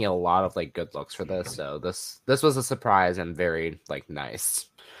expecting a lot of like good looks for this, so this was a surprise and very like nice.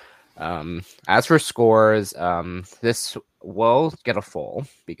 As for scores, this will get a full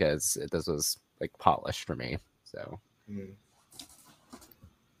because this was like polished for me. So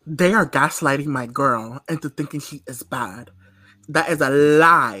they are gaslighting my girl into thinking she is bad. That is a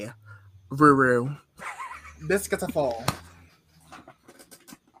lie, Ruru. This gets a full.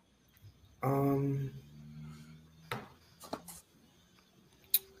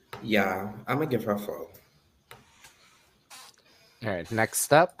 Yeah, I'm gonna give her a full. All right,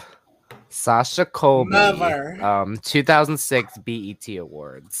 next up, Sasha Colby, 2006 BET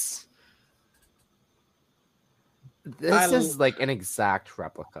Awards. This is like an exact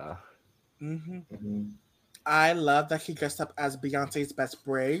replica. Mm-hmm. Mm-hmm. I love that she dressed up as Beyonce's best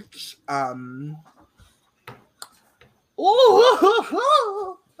bridge.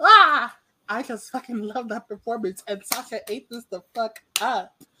 I just fucking love that performance, and Sasha ate this the fuck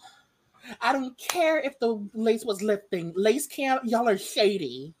up. I don't care if the lace was lifting. Lace cam, y'all are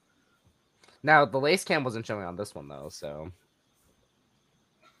shady. Now the lace cam wasn't showing on this one though, so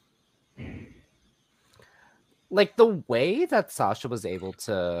like the way that Sasha was able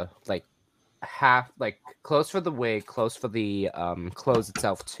to like have like close for the wig, close for the clothes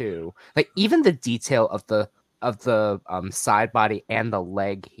itself too. Like even the detail of the side body and the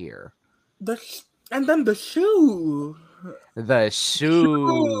leg here. And then the shoe. The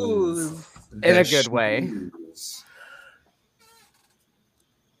shoes. In a good way.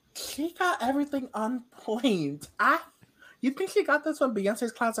 She got everything on point. You think she got this from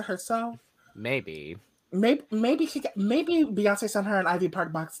Beyonce's closet herself? Maybe Beyonce sent her an Ivy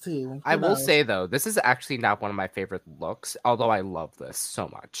Park box too. I will say though, this is actually not one of my favorite looks, although I love this so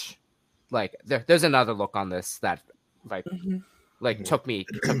much. Like there's another look on this that like took me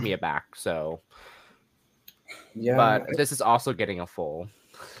aback. So yeah, but this is also getting a full.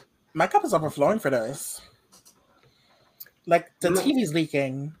 My cup is overflowing for this. Like the TV's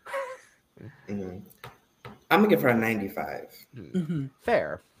leaking. Mm-hmm. I'm gonna give her a 95. Mm-hmm.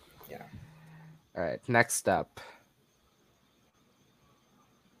 Fair. Yeah. All right. Next up.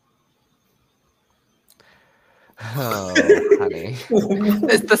 Oh, honey.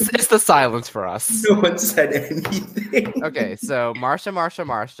 It's the silence for us. No one said anything. Okay, so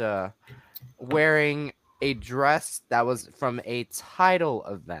Marsha wearing a dress that was from a Tidal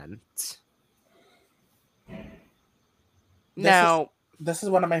event. This is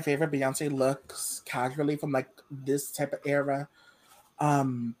one of my favorite Beyonce looks casually from like this type of era.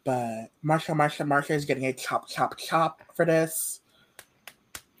 But Marsha is getting a chop for this.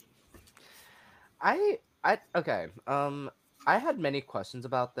 I had many questions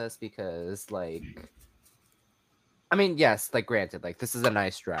about this because like I mean, yes, like granted, like this is a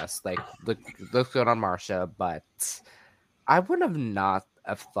nice dress, like looks good on Marsha, but I would have not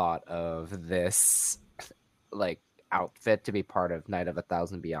have thought of this like outfit to be part of Night of a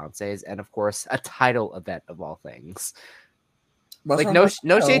Thousand Beyoncés, and of course a title event of all things. What's Like wrong no with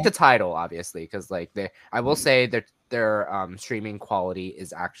no shade Tidal? to title, obviously, because like I will say that their streaming quality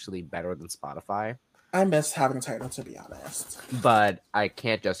is actually better than Spotify, I miss having Tidal, to be honest. but I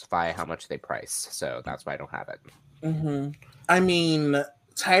can't justify how much they price, so that's why I don't have it. I mean,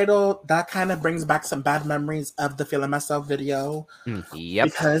 Tidal, that kind of brings back some bad memories of the Feeling Myself video. Yep.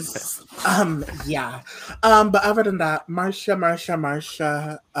 Because, yeah. But other than that,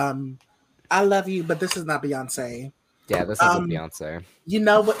 Marsha, I love you, but this is not Beyonce. Yeah, this isn't Beyonce. You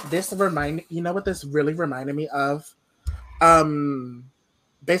know what this really reminded me of?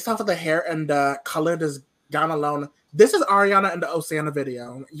 Based off of the hair and the color this gown alone, this is Ariana in the Oceana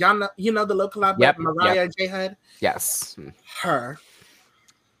video. Yana, you know the little collab Yep, with Mariah J. Head? Yes. Her.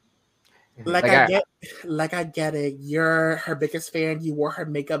 Like I get it. You're her biggest fan. You wore her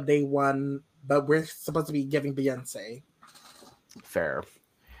makeup day one, but we're supposed to be giving Beyonce. Fair.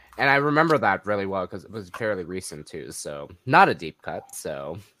 And I remember that really well because it was fairly recent too. So not a deep cut,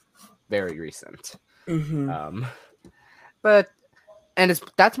 so very recent. But and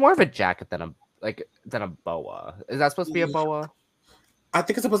that's more of a jacket than a boa. Is that supposed to be a boa? I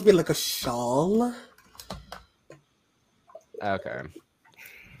think it's supposed to be like a shawl. Okay.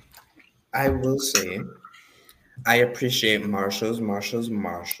 I will say, I appreciate Marshalls,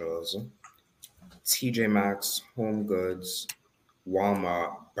 TJ Maxx, Home Goods,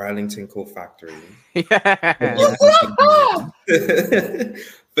 Walmart, Burlington Coat Factory Yeah.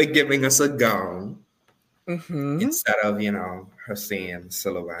 for giving us a gown instead of her saying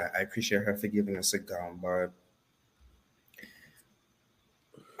silhouette. I appreciate her for giving us a gown, but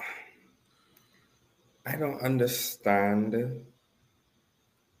I don't understand.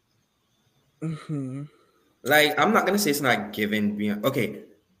 Like, I'm not gonna say it's not given Beyonce. Okay,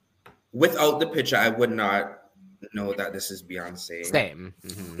 without the picture, I would not know that this is Beyonce. Same.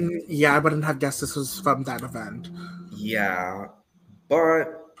 Yeah, I wouldn't have guessed this was from that event. Yeah,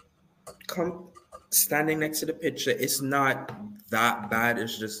 but standing next to the picture, it's not that bad.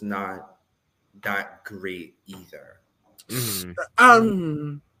 It's just not that great either.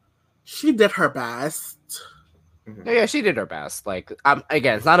 She did her best. Yeah, she did her best. Like,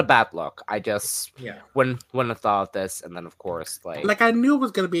 again, it's not a bad look. I just wouldn't have thought of this, and then of course, like I knew it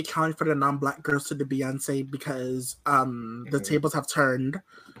was gonna be accounting for the non-black girls to the Beyonce because the tables have turned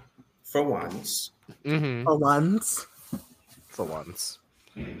for once. For once. For once.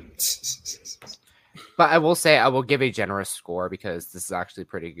 But I will say I will give a generous score because this is actually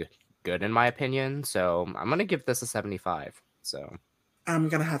pretty good in my opinion. So I'm gonna give this a 75. So I'm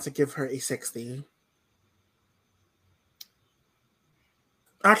gonna have to give her a 60.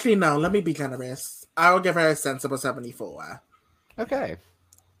 Actually, no, let me be generous. I'll give her a sensible 74. Okay.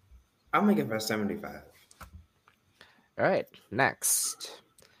 I'm gonna give her a 75. All right, next.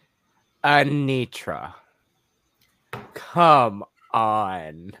 Anitra. Come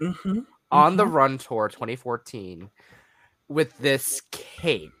on. On the Run Tour 2014 with this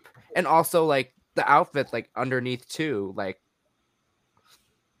cape. And also like the outfit like underneath too, like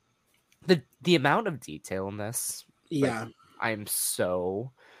the amount of detail in this. Yeah. Like, I'm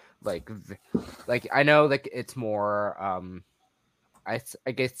so like I know like it's more I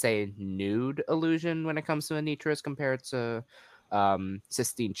guess say nude illusion when it comes to Anitra as compared to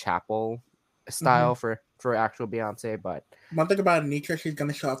Sistine Chapel style for actual Beyonce, but one thing about Anitra, she's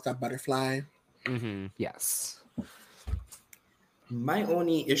gonna show off that butterfly. Yes. My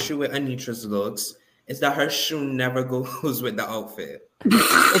only issue with Anitra's looks is that her shoe never goes with the outfit.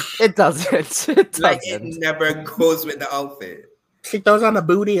 It doesn't. It doesn't. Like, it never goes with the outfit. She throws on a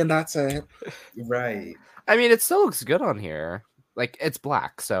booty and that's it. Right. I mean, it still looks good on here. Like, it's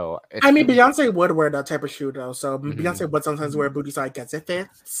black, so... I mean, Beyonce would wear that type of shoe, though. So Beyonce would sometimes wear booty, so I guess it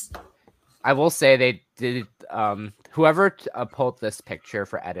fits. I will say they did... whoever pulled this picture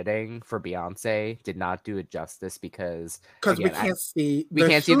for editing for Beyonce did not do it justice because we can't see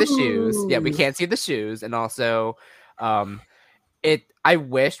the shoes. Yeah, we can't see the shoes. And also... I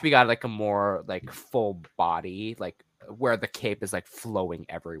wish we got, like, a more, like, full body, like, where the cape is, like, flowing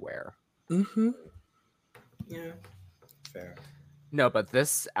everywhere. Yeah. Fair. No, but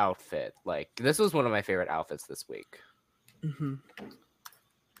this outfit, like, this was one of my favorite outfits this week.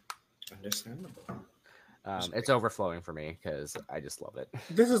 Understandable. It's overflowing for me because I just love it.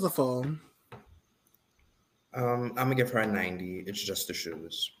 This is the full. I'm gonna give her a 90. It's just the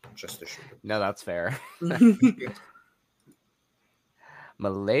shoes. Just the shoes. No, that's fair.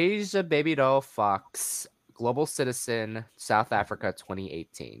 Malaysia Baby Doll Fox, Global Citizen, South Africa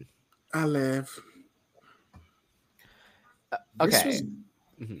 2018. I live. Okay.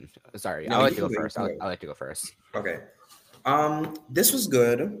 Sorry, No, I'll let you you go can go, first. you I'll can go. let you go first. Okay. This was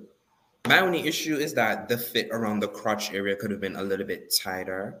good. My only issue is that the fit around the crotch area could have been a little bit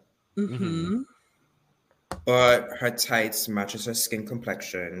tighter, Mm-hmm. but her tights matches her skin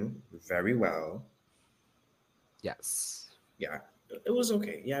complexion very well. Yes. Yeah, it was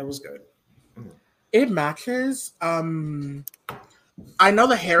okay. Yeah, it was good. It matches. I know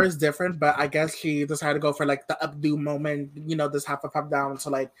the hair is different, but I guess she decided to go for like the updo moment, this half up, half down to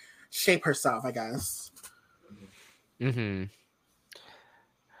like shape herself, I guess.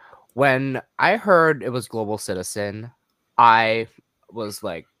 When I heard it was Global Citizen, I was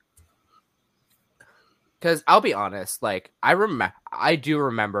like, because I'll be honest, like I do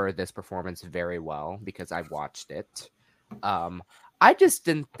remember this performance very well because I watched it. I just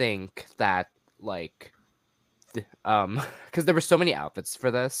didn't think that like, because there were so many outfits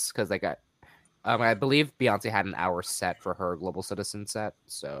for this. Because like I believe Beyonce had an hour set for her Global Citizen set,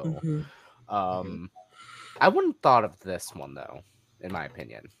 so I wouldn't thought of this one though, in my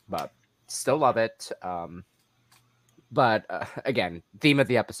opinion, but still love it. But again, theme of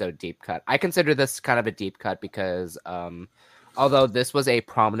the episode, deep cut. I consider this kind of a deep cut because although this was a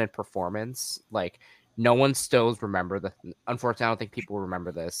prominent performance, like no one still remember the. Unfortunately, I don't think people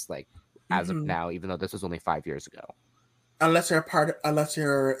remember this like as of now, even though this was only 5 years ago. Unless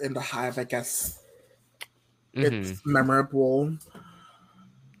you're in the hive, I guess it's memorable.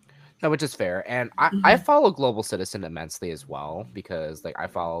 No, which is fair, and I follow Global Citizen immensely as well because like I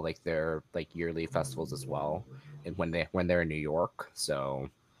follow like their like yearly festivals as well, and when they're in New York. So,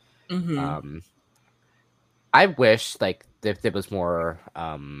 I wish like if there was more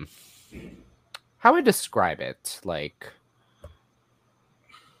how would I describe it, like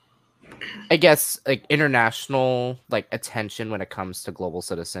I guess like international like attention when it comes to Global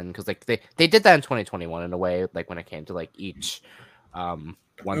Citizen because like they did that in 2021 in a way like when it came to like each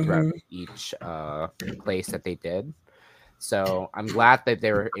one throughout each place that they did. So I'm glad that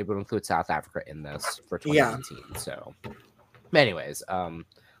they were able to include South Africa in this for 2019. Yeah. So, anyways,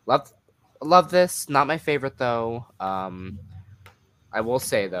 love this. Not my favorite though. I will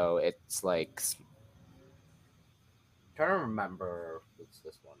say though, it's like I'm trying to remember what's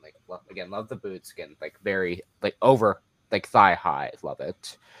this one like. Love the boot skin, like very like over like thigh high. Love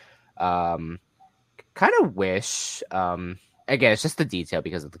it. Kind of wish. Again, it's just the detail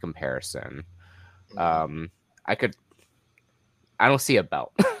because of the comparison. I don't see a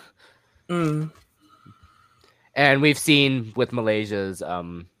belt. And we've seen with Malaysia's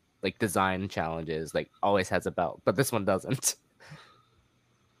like design challenges, like always has a belt, but this one doesn't.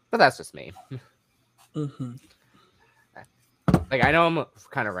 But that's just me. Like I know I'm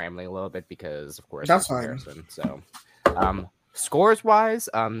kind of rambling a little bit because of course that's fine. So scores wise,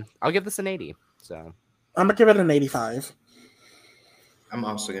 I'll give this an 80. So I'm gonna give it an 85. I'm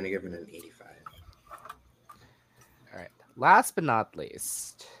also gonna give it an 85. All right. Last but not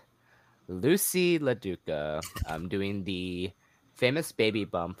least, Lucy LaDuca doing the famous baby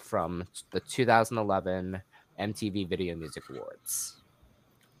bump from the 2011 MTV Video Music Awards.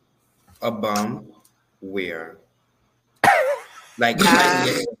 A bump where? like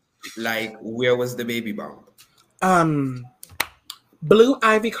where was the baby bump? Blue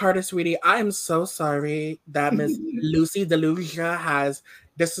Ivy Carter, sweetie, I am so sorry that Miss Lucy DeLucia has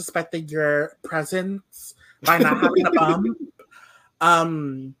disrespected your presence by not having a bump.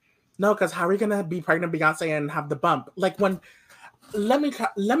 No, because how are we gonna be pregnant Beyonce and have the bump? Like when, let me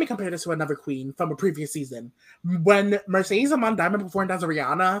compare this to another queen from a previous season. When Mercedes Amon Diamond performed as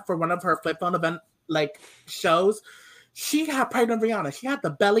Rihanna for one of her flip phone event like shows, she had pregnant Rihanna. She had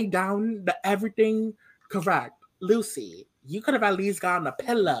the belly down, the everything correct. Lucy, you could have at least gotten a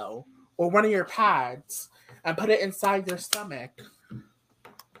pillow or one of your pads and put it inside your stomach.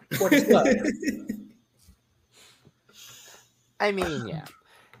 I mean, yeah.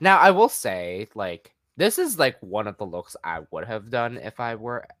 Now I will say, like, this is like one of the looks I would have done if I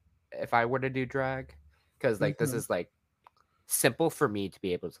were to do drag, because like this is like simple for me to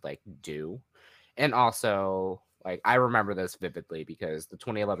be able to like do, and also like I remember this vividly because the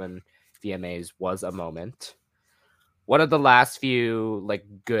 2011 VMAs was a moment. One of the last few like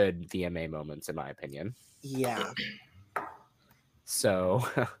good VMA moments, in my opinion. Yeah. So,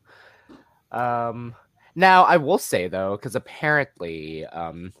 now I will say though, because apparently,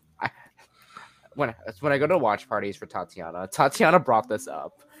 when I go to watch parties for Tatiana brought this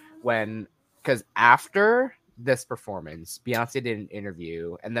up because after this performance, Beyonce did an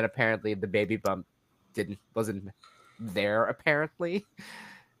interview, and then apparently the baby bump wasn't there apparently.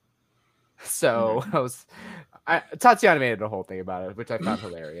 So Tatiana made a whole thing about it, which I found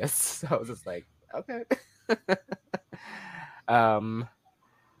hilarious. So I was just like, okay.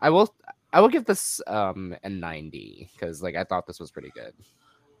 I will give this a 90 because like I thought this was pretty good.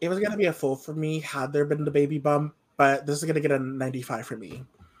 It was gonna be a full for me had there been the baby bump, but this is gonna get a 95 for me.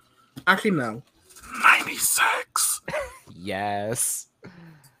 Actually, no, 96. Yes.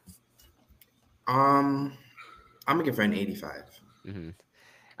 I'm gonna give her an 85. Mm-hmm.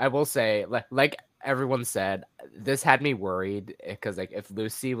 I will say, like everyone said, this had me worried because like if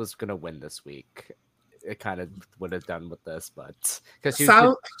Lucy was gonna win this week, it kind of would have done with this, but because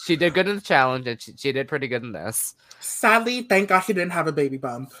she did good in the challenge and she did pretty good in this. Sadly, thank God she didn't have a baby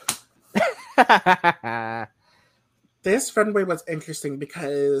bump. This runway was interesting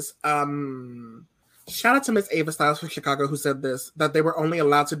because shout out to Miss Ava Styles from Chicago who said this, that they were only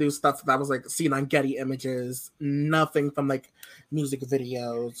allowed to do stuff that was like seen on Getty Images, nothing from like music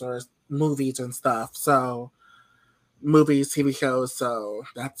videos or movies and stuff. So movies, TV shows, so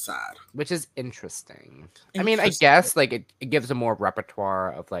that's sad. Which is interesting. I mean, I guess like it gives a more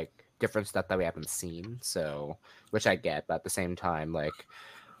repertoire of like different stuff that we haven't seen, so which I get, but at the same time, like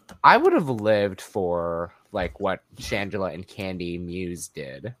I would have lived for like what Shangela and Candy Muse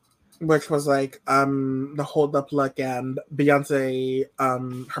did. Which was like the hold up look and Beyonce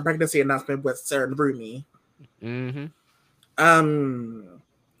her pregnancy announcement with Sarah and Rumi. Mm-hmm.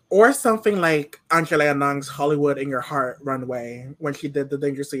 Or something like Angela Nang's Hollywood in Your Heart runway when she did the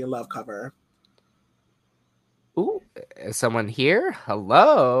Dangerously in Love cover. Ooh, is someone here?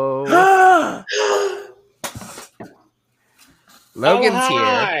 Hello. Logan's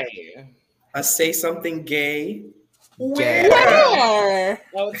here. I say something gay. Where?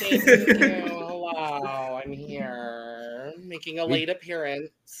 Oh, thank you. Hello, I'm here making a late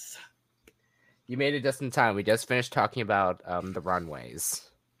appearance. You made it just in time. We just finished talking about the runways.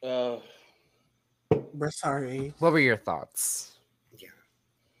 We're sorry. What were your thoughts? Yeah.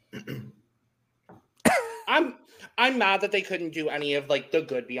 I'm mad that they couldn't do any of like the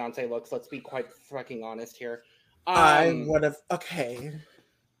good Beyonce looks. Let's be quite fucking honest here. I would have. Okay,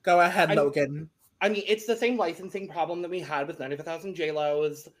 go ahead, Logan. I mean, it's the same licensing problem that we had with 95,000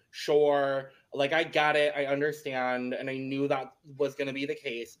 J-Lo's. Sure, like I get it, I understand, and I knew that was going to be the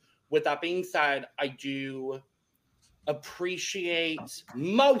case. With that being said, I do appreciate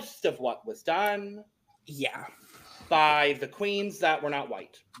most of what was done. Yeah, by the queens that were not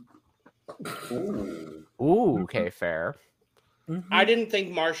white. Ooh, okay, fair. Mm-hmm. I didn't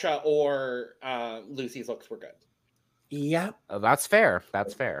think Marsha or Lucy's looks were good. Yep. Oh, that's fair.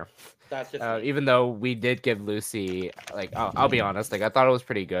 That's fair. That's just even though we did give Lucy, like, I'll be honest, like I thought it was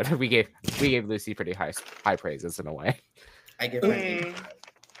pretty good. We gave Lucy pretty high praises in a way. I give her.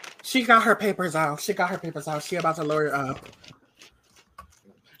 She got her papers out. She about to lawyer up.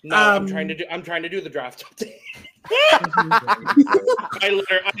 No, I'm trying to do the draft update. I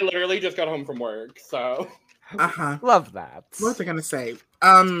literally just got home from work, so. Love that. What was I gonna say?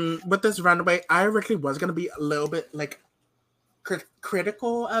 With this runway, I really was gonna be a little bit like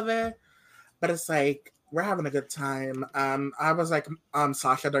critical of it, but it's like we're having a good time. I was like,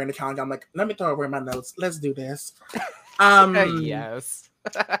 Sasha during the challenge. I'm like, let me throw away my notes. Let's do this. Yes.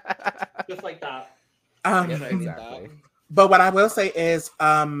 Just like that. Yes, exactly. But what I will say is,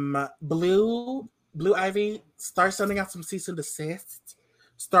 Blue Ivy, start sending out some cease and desist.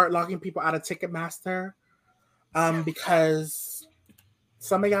 Start logging people out of Ticketmaster. Because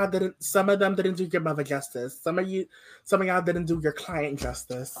some of them didn't do your mother justice. Some of y'all didn't do your client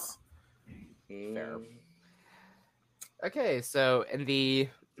justice. Fair. Okay, so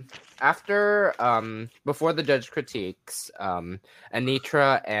before the judge critiques,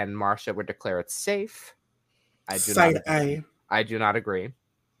 Anitra and Marsha were declared safe. I do not agree.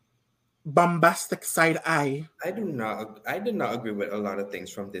 Bombastic side eye. I did not agree with a lot of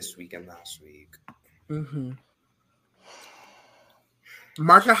things from this week and last week. Mm-hmm.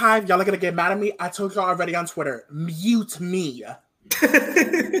 Marsha Hive, y'all are gonna get mad at me. I told y'all already on Twitter, mute me.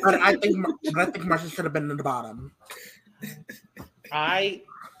 but I think Marsha should have been in the bottom. I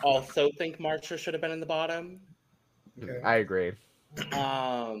also think Marsha should have been in the bottom. Okay. I agree.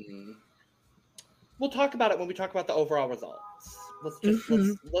 We'll talk about it when we talk about the overall results.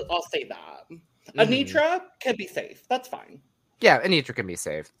 I'll say that. Anitra can be safe. That's fine. Yeah, Anitra can be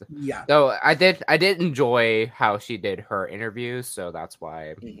saved. Yeah. Though I did enjoy how she did her interviews, so that's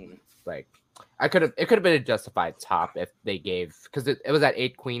why like it could have been a justified top if they gave, because it was at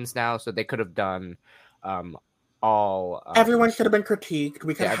 8 queens now, so they could have done all everyone could have been critiqued.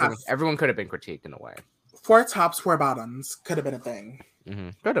 We could have everyone could have been critiqued in a way. 4 tops, 4 bottoms could have been a thing.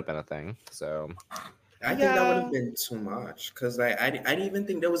 Could have been a thing. So I think that would have been too much, because I didn't even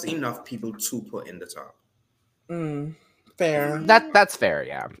think there was enough people to put in the top. Fair. That's fair.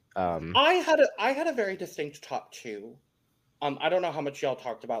 Yeah. I had a very distinct top 2. I don't know how much y'all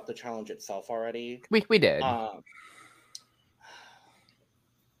talked about the challenge itself already. We did.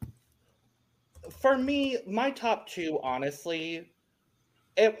 For me, my top two, honestly,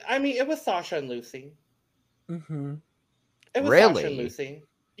 it was Sasha and Lucy. Mm-hmm. It was Really? Sasha and Lucy.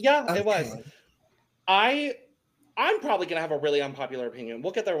 Yeah, it was. I'm probably gonna have a really unpopular opinion.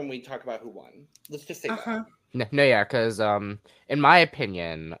 We'll get there when we talk about who won. Let's just say that. No, yeah, because in my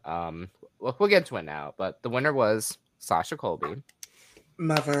opinion, we'll get to it now, but the winner was Sasha Colby.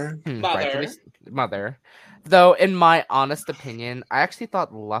 Mother. Mother. Though, in my honest opinion, I actually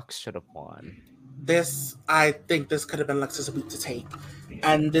thought Lux should have won. I think this could have been Lux's week to take.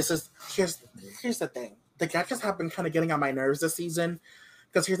 And here's the thing. The judges have been kind of getting on my nerves this season.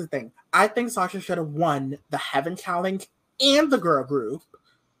 Because here's the thing. I think Sasha should have won the Heaven Challenge and the girl group.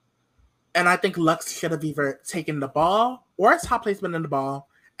 And I think Lux should have either taken the ball or a top placement in the ball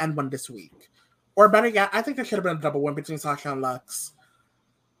and won this week. Or better yet, I think there should have been a double win between Sasha and Lux.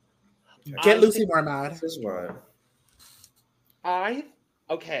 Get Lucy more mad. This is what.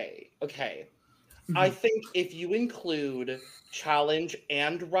 Okay. I think if you include challenge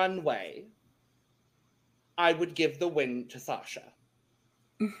and runway, I would give the win to Sasha.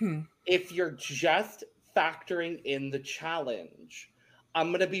 Mm-hmm. If you're just factoring in the challenge, I'm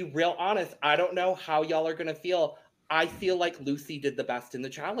going to be real honest. I don't know how y'all are going to feel. I feel like Lucy did the best in the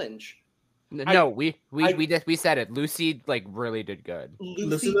challenge. No, we said it. Lucy really did good.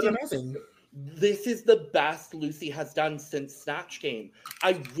 Lucy did amazing. This is the best Lucy has done since Snatch Game.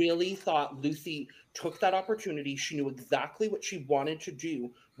 I really thought Lucy took that opportunity. She knew exactly what she wanted to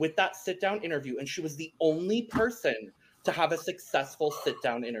do with that sit-down interview, and she was the only person to have a successful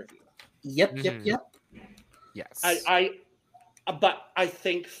sit-down interview. Yep. Yes. But I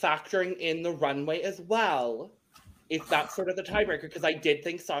think factoring in the runway as well, if that's sort of the tiebreaker, because I did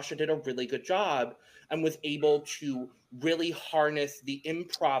think Sasha did a really good job and was able to really harness the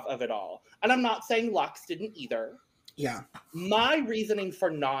improv of it all. And I'm not saying Lux didn't either. Yeah. My reasoning for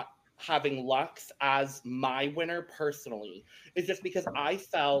not having Lux as my winner personally is just because I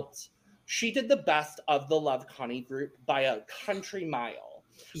felt she did the best of the Love Connie group by a country mile.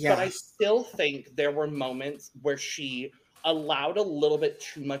 Yes. But I still think there were moments where she allowed a little bit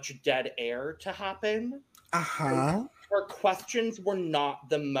too much dead air to happen. Uh-huh. Her questions were not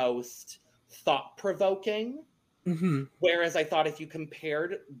the most thought-provoking. Mm-hmm. Whereas I thought if you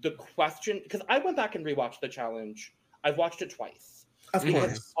compared the question, because I went back and rewatched the challenge. I've watched it twice. Of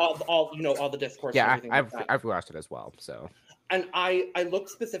course. All the discourse. Yeah, and I've watched it as well. So. And I looked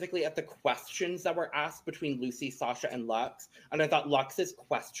specifically at the questions that were asked between Lucy, Sasha, and Lux, and I thought Lux's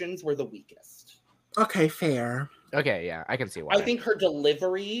questions were the weakest. Okay, fair. Okay, yeah, I can see why. I think her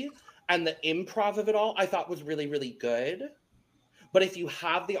delivery and the improv of it all, I thought was really, really good. But if you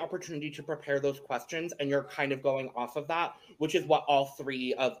have the opportunity to prepare those questions and you're kind of going off of that, which is what all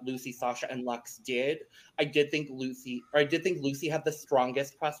three of Lucy, Sasha, and Lux did, I did think Lucy had the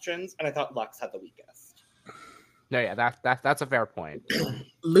strongest questions, and I thought Lux had the weakest. No, yeah, that's a fair point.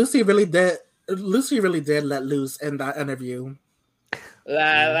 Lucy really did let loose in that interview.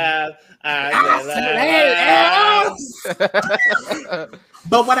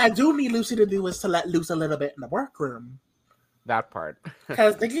 But what I do need Lucy to do is to let loose a little bit in the workroom. That part.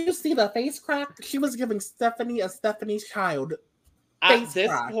 Because did you see the face crack? She was giving Stephanie a Stephanie's Child. At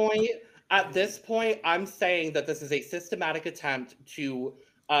this point, I'm saying that this is a systematic attempt to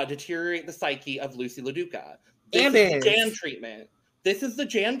deteriorate the psyche of Lucy LaDuca. This is Jan treatment. This is the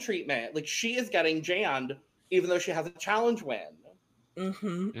Jan treatment. Like, she is getting Janned, even though she has a challenge win.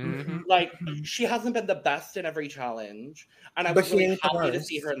 She hasn't been the best in every challenge, and I was really happy to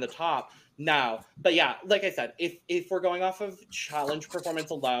see her in the top now. But yeah, like I said, if we're going off of challenge performance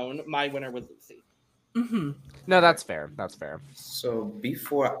alone, my winner was Lucy. No, that's fair. That's fair. So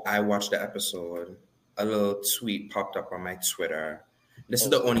before I watched the episode, a little tweet popped up on my Twitter. This is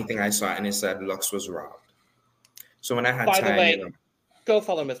the only thing I saw, and it said Lux was robbed. So when I had time, by the way, go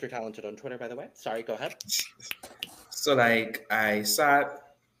follow Mr. Talented on Twitter. By the way, sorry, go ahead. So I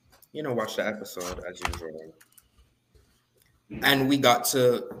sat, watched the episode as usual. And we got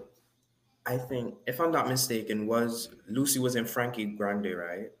to, I think, if I'm not mistaken, Lucy was in Frankie Grande,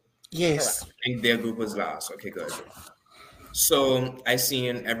 right? Yes. Correct. And their group was last. Okay, good. So I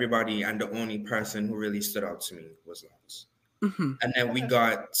seen everybody, and the only person who really stood out to me was Lux. And then we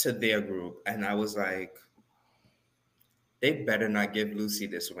got to their group, and I was like, they better not give Lucy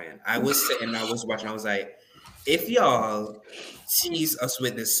this win. I was sitting, I was watching, I was like, if y'all tease us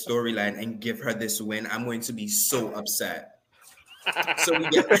with this storyline and give her this win, I'm going to be so upset. So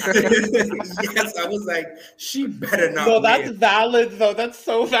yes, I was like, she better not win. That's valid, though. That's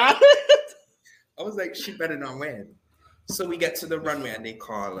so valid. I was like, she better not win. So we get to the runway and they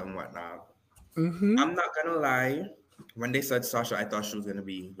call and whatnot. Mm-hmm. I'm not gonna lie. When they said Sasha, I thought she was gonna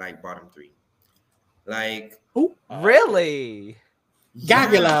be like bottom 3. Like, Really?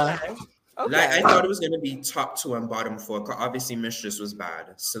 Gagula. Okay. like I thought it was gonna be top 2 and bottom 4. 'Cause obviously, Mistress was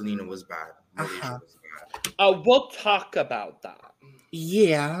bad. Selena was bad. Malaysia was bad. We'll talk about that.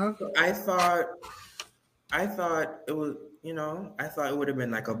 Yeah. I thought it was, I thought it would have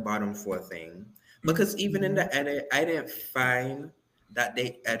been like a bottom 4 thing. Because even in the edit, I didn't find that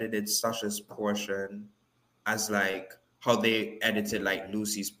they edited Sasha's portion as like how they edited like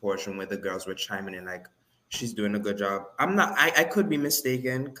Lucy's portion where the girls were chiming in like she's doing a good job. I could be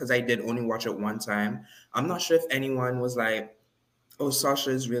mistaken because I did only watch it one time. I'm not sure if anyone was like, oh,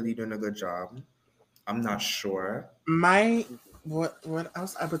 Sasha is really doing a good job. I'm not sure. What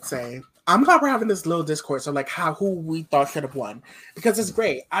else I would say? I'm glad we're having this little discourse of like who we thought should have won because it's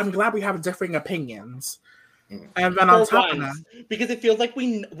great. I'm glad we have differing opinions. And then on top of that, because it feels like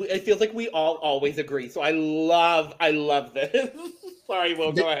we all always agree. So I love this. Sorry,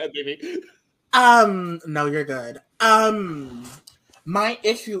 Will, go ahead, baby. No, you're good. My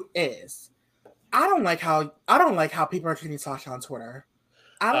issue is I don't like how people are treating Sasha on Twitter.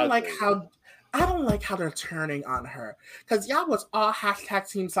 I don't like how they're turning on her. Because y'all was all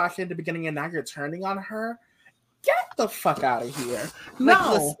hashtag Team Sasha in the beginning and now you're turning on her. Get the fuck out of here.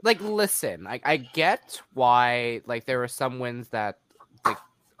 No. Listen, I get why like there were some wins that like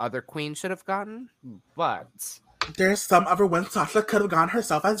other queens should have gotten, but there's some other wins Sasha could have gotten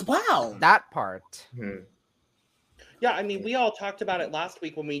herself as well. That part. Yeah, I mean, we all talked about it last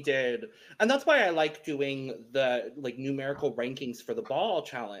week when we did, and that's why I like doing the like numerical rankings for the ball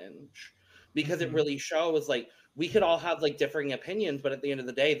challenge. Because it really shows like we could all have like differing opinions, but at the end of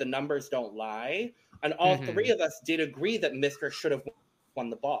the day, the numbers don't lie. And all three of us did agree that Mistress should have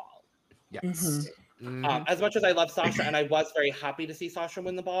won the ball. Yes. As much as I love Sasha, and I was very happy to see Sasha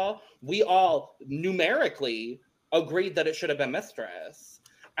win the ball, we all numerically agreed that it should have been Mistress.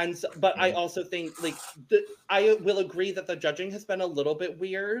 And so, but I also think like I will agree that the judging has been a little bit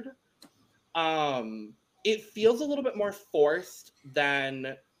weird. It feels a little bit more forced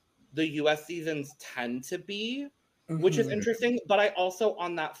than the US seasons tend to be, which is interesting. But I also,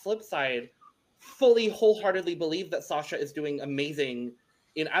 on that flip side, fully wholeheartedly believe that Sasha is doing amazing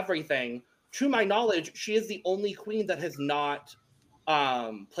in everything. To my knowledge, she is the only queen that has not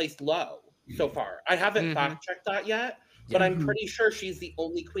placed low so far. I haven't fact checked that yet, but I'm pretty sure she's the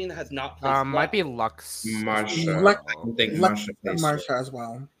only queen that has not placed low. Might be Lux. Marsha. I think Marsha as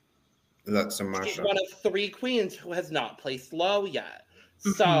well. Lux and Marsha. She's one of 3 queens who has not placed low yet.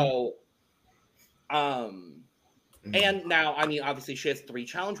 So, and now, I mean, obviously she has 3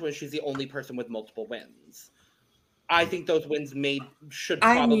 challenge wins. She's the only person with multiple wins. I think those wins should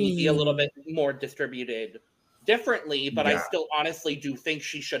probably be a little bit more distributed differently, but I still honestly do think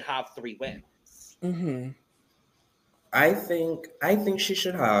she should have 3 wins. I think she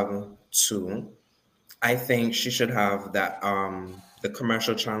should have 2. I think she should have that the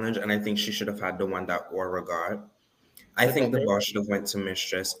commercial challenge, and I think she should have had the one that Aura got. I think the ball should have went to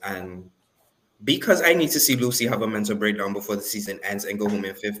Mistress, and because I need to see Lucy have a mental breakdown before the season ends and go home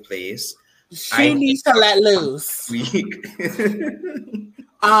in 5th place. She needs to let loose.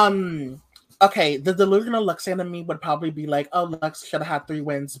 Okay, the delusional Lux fan of me would probably be like, oh, Lux should have had 3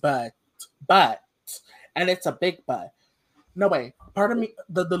 wins, but, and it's a big but. No way. Part of me,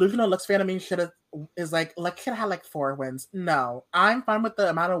 the delusional Lux fan of me is like, Lux should have had like 4 wins. No, I'm fine with the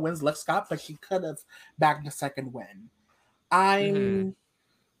amount of wins Lux got, but she could have bagged the 2nd win.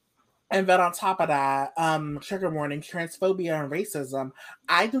 And then on top of that, trigger warning, transphobia and racism.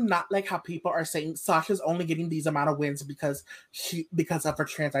 I do not like how people are saying Sasha's only getting these amount of wins because of her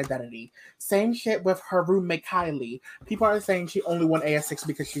trans identity. Same shit with her roommate Kylie. People are saying she only won AS6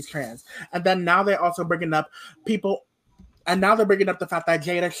 because she's trans. And then now they're also bringing up the fact that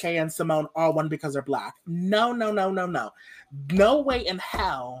Jada, Shea, and Simone all won because they're Black. No. No way in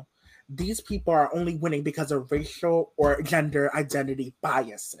hell these people are only winning because of racial or gender identity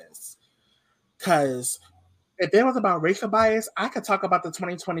biases. Because if it was about racial bias, I could talk about the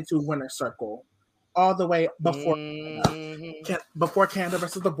 2022 winner's circle all the way before Canada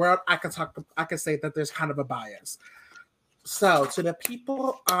versus the world. I could say that there's kind of a bias. So to the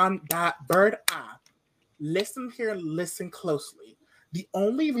people on that Bird app, listen here, listen closely. The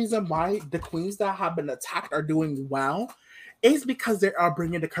only reason why the queens that have been attacked are doing well is because they are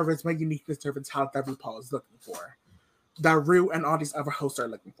bringing the charisma, uniqueness, and talent that RuPaul is looking for. That Ru and all these other hosts are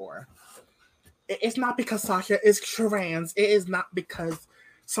looking for. It's not because Sasha is trans. It is not because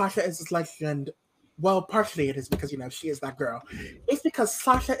Sasha is this legend. Well, partially it is because, she is that girl. It's because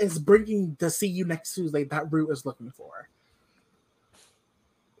Sasha is bringing the see you next Tuesday that Ru is looking for.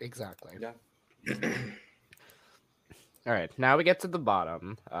 Exactly. Yeah. All right, now we get to the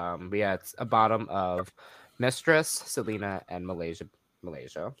bottom. We had a bottom of Mistress, Selena, and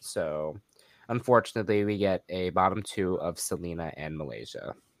Malaysia. So, unfortunately, we get a bottom 2 of Selena and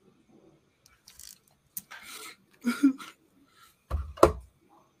Malaysia.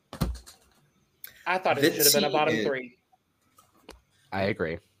 I thought it The should have been a tea bottom is- 3. I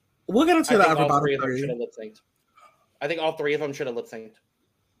agree. We'll get into I that think over all bottom 3 of them 3. should have lip synced. I think all 3 of them should have lip synced.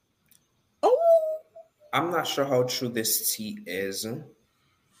 Oh, I'm not sure how true this tea is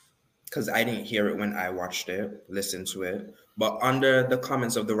because I didn't hear it when I watched it, listened to it. But under the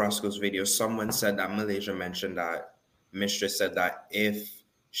comments of the Roscoe's video, someone said that Malaysia mentioned that Mistress said that if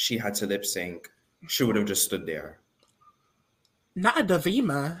she had to lip sync, she would have just stood there. not a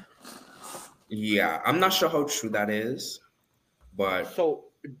Davima. Yeah, I'm not sure how true that is, but So,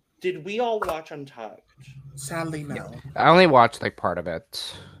 did we all watch Untucked? Sadly, no. I only watched like part of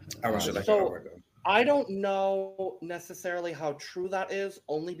it. I watched it like So- an hour ago. I don't know necessarily how true that is,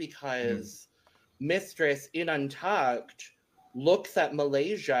 only because Mistress in Untucked looks at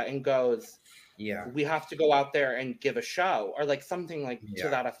Malaysia and goes, Yeah, we have to go out there and give a show, or like something like Yeah, to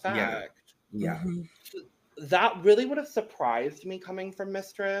that effect. yeah. Mhm. That really would have surprised me coming from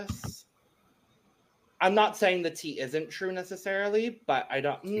Mistress. I'm not saying the tea isn't true necessarily, but I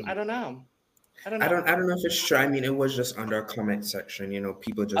don't know. I don't know. I don't know if it's true. I mean, it was just under a comment section,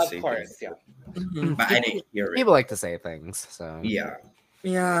 people just Of say course, things. yeah. Mhm. But I didn't hear it. People like to say things, so Yeah.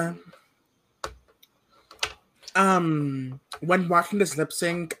 Yeah. When watching this lip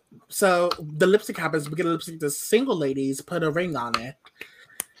sync, so the lip sync happens, we get a lip sync to Single Ladies, Put a Ring on It.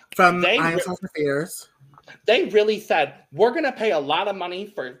 From They I Am re- Sasha Fierce. They really said, we're going to pay a lot of money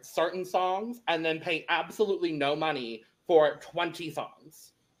for certain songs and then pay absolutely no money for 20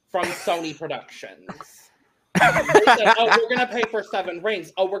 songs from Sony Productions. They said, oh, we're going to pay for Seven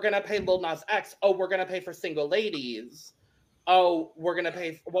Rings. Oh, we're going to pay Lil Nas X. Oh, we're going to pay for Single Ladies. Oh, we're going to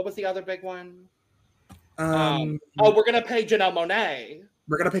pay, what was the other big one? Oh, we're going to pay Janelle Monáe.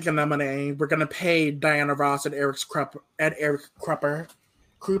 We're gonna pick a nominee. We're gonna pay Diana Ross and Eric Krupper.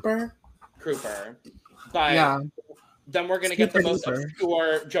 Kruper. But Yeah. then we're going to get the most Super duper.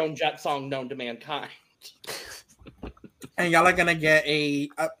 obscure Joan Jett song known to mankind. And y'all are gonna get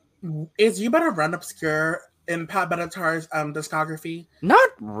is You Better Run obscure in Pat Benatar's discography? not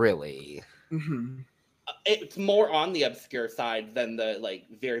really. Mm-hmm. It's more on the obscure side than the like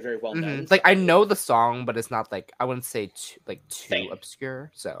very, very well known. Like I know the song, but it's not like I wouldn't say too Same. obscure.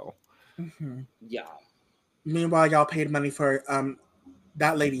 So Mm-hmm. Yeah. Meanwhile, y'all paid money for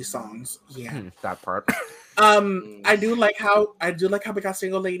that lady's songs. Yeah. that part. I do like how we got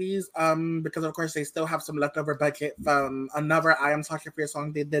Single Ladies, because of course they still have some leftover budget from another I Am Talking For Your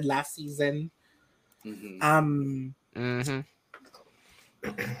song they did last season. Mhm.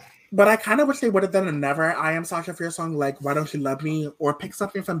 But I kind of wish they would have done another I Am Sasha Fierce song, like Why Don't You Love Me, or pick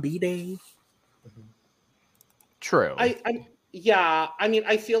something from B-Day. True. I mean,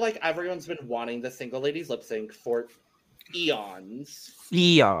 I feel like everyone's been wanting the Single Ladies lip sync for eons.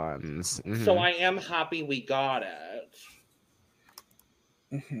 Eons. Mhm. So I am happy we got it.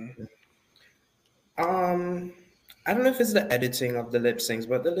 Mm-hmm. I don't know if it's the editing of the lip syncs,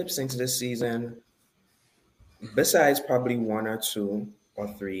 but the lip syncs this season, besides probably one or two or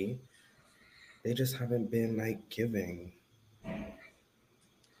three, they just haven't been like giving.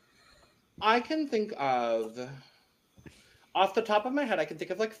 I can think of, off the top of my head, I can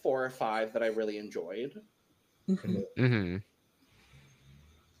think of like 4 or 5 that I really enjoyed. Mm-hmm.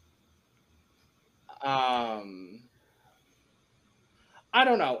 I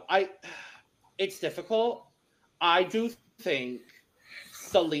don't know. It's difficult. I do think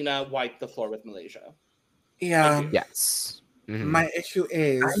Selena wiped the floor with Malaysia. Yeah. Yes. Mhm. My issue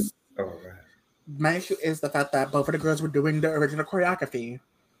is Oh, right. the fact that both of the girls were doing the original choreography.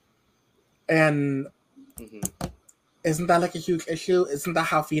 And Mhm. isn't that like a huge issue? Isn't that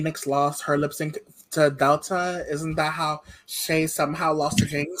how Phoenix lost her lip sync to Delta? Isn't that how Shay somehow lost to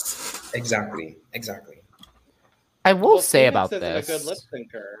Jinx? Exactly. I will Well, say Phoenix about isn't this. a good lip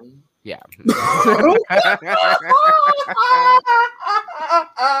syncer. Yeah.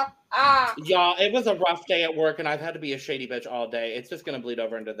 Y'all, it was a rough day at work, and I've had to be a shady bitch all day. It's just gonna bleed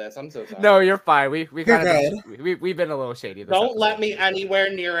over into this. I'm so sorry. No, you're fine. We You're kind of we've been a little shady. This Don't let episode. me anywhere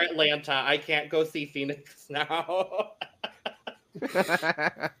near Atlanta. I can't go see Phoenix now.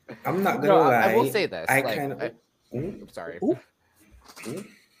 I'm not gonna No, lie. I will say this. I like, kind of. I'm sorry. Ooh.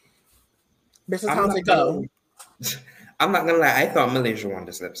 Mrs. I'm Townsend, not go. gonna- I'm not gonna lie. I thought Malaysia won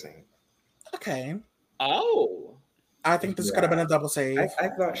this lip sync. Okay. Oh. I think this could have been a double save. I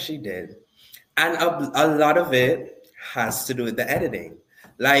thought she did, and a lot of it has to do with the editing.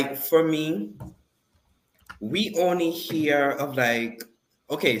 Like for me, we only hear of like,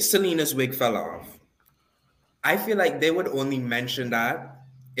 okay, Selena's wig fell off. I feel like they would only mention that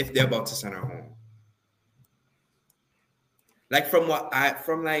if they're about to send her home. Like from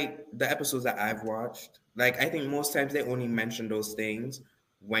like the episodes that I've watched, like I think most times they only mention those things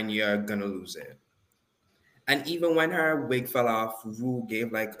when you're gonna lose it. And even when her wig fell off, Rue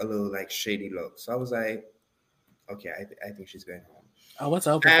gave like a little like shady look. So I was like, okay, I think she's going home. Oh, what's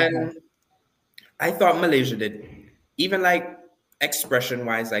open for her? And I thought Malaysia did, even like expression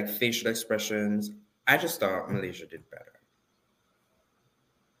wise, like facial expressions. I just thought Malaysia did better.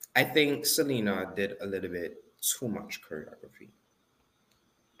 I think Selena did a little bit too much choreography.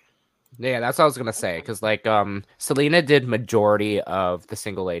 Yeah, that's what I was gonna say. Because like Selena did majority of the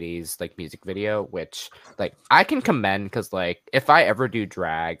Single Ladies like music video, which like I can commend because like if I ever do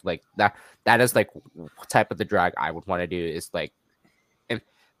drag, like that is like type of the drag I would want to do is like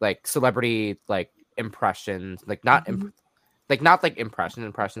like celebrity like impressions, like not like not like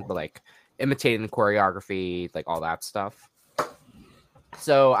impressions, but like imitating the choreography, like all that stuff.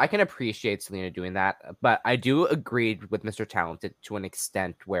 So I can appreciate Selena doing that, but I do agree with Mr. Talented to an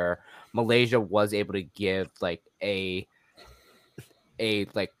extent where Malaysia was able to give like a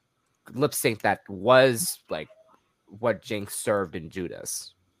like lip sync that was like what Jinx served in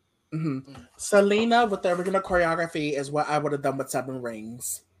Judas. Selena with the original choreography is what I would have done with Seven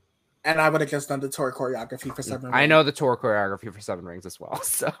Rings. And I would have just done the tour choreography for Seven Rings. I know the tour choreography for Seven Rings as well,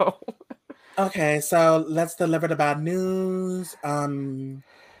 so... Okay, so let's deliver the bad news.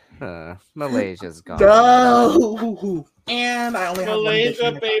 Malaysia's gone. No! And I only Malaysia,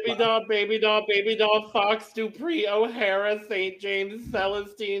 have one Baby Doll, Fox, Dupree, O'Hara, St. James,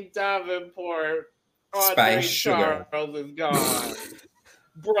 Celestine, Davenport, Andre Spice Sugar. Charles is gone.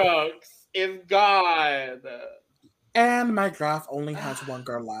 Brooks is gone. And my draft only has one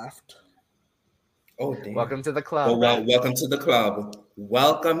girl left. Oh, damn. Welcome to the club. Well, welcome to the club.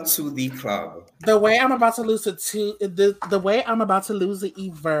 Welcome to the club. The way I'm about to lose the way I'm about to lose it,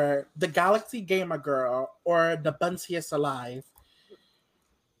 either the Galaxy Gamer Girl or the Buntiest Alive.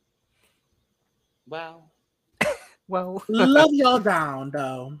 Well, love y'all down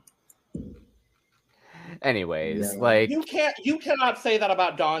though. Anyways, Yeah. like you cannot say that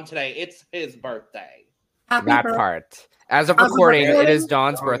about Dawn today. It's his birthday. Happy that birthday. part. As of As of recording, it recording, is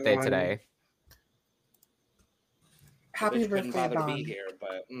Dawn's birthday today. Happy Which couldn't birthday, bother to Dawn. be here,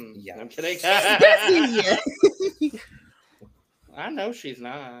 but Yeah. I'm kidding. I know she's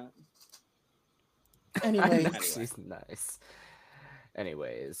not. Anyway, She's nice.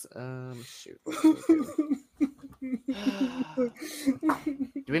 Anyways, shoot. Do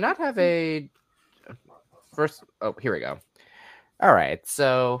we not have a first? Oh, here we go. All right.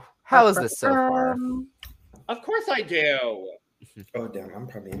 So, how is this so far? Of course I do. Oh, damn. I'm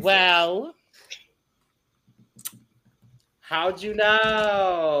probably in Well, how'd you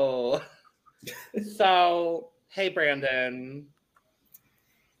know? So, hey, Brandon.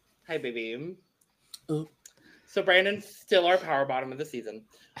 Hi, baby. Ooh. So, Brandon's still our power bottom of the season.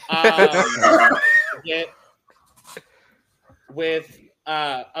 Oh,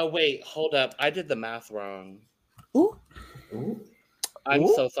 wait, hold up. I did the math wrong. Ooh. Ooh. I'm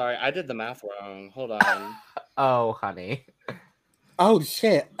Ooh. so sorry. I did the math wrong. Hold on. Oh, honey. Oh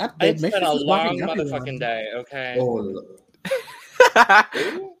shit! It's been a long motherfucking day, okay? Oh, look.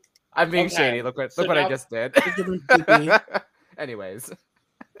 I'm being Okay, shady. Look what so I now- just did. Anyways,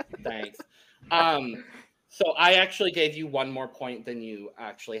 Thanks. So I actually gave you one more point than you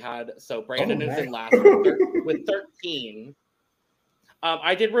actually had. So Brandon is in last with 13.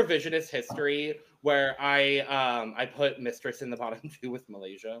 I did revisionist history where I put Mistress in the bottom two with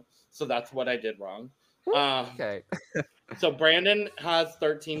Malaysia. So that's what I did wrong. okay. So Brandon has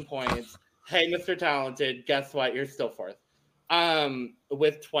 13 points. Hey, Mr. Talented, guess what? You're still fourth.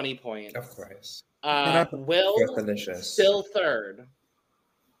 With 20 points. Of course. Will You're delicious. still third.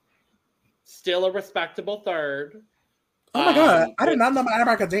 Still a respectable third. Oh my god! I did not know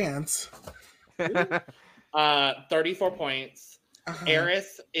my could dance. 34 points. Uh-huh.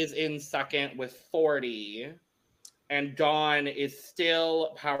 Eris is in second with 40. And Dawn is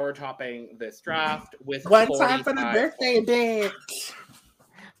still power topping this draft with One time for the 45 birthday, points. bitch.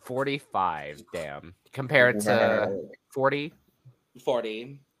 45. Damn. Compared to 40.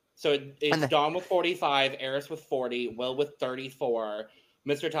 40. So it's Dawn with 45, Eris with 40, Will with 34,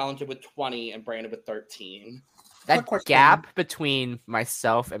 Mr. Talented with 20, and Brandon with 13. That Quick gap between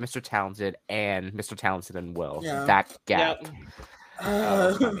myself and Mr. Talented and Mr. Talented and Will. Yeah. That gap. Yep.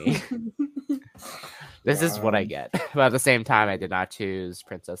 Oh, honey. This is what I get. But at the same time, I did not choose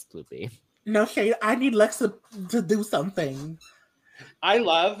Princess Bloopy. No shade. I need Lex to do something. I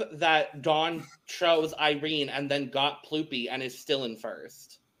love that Dawn chose Irene and then got Ploopy and is still in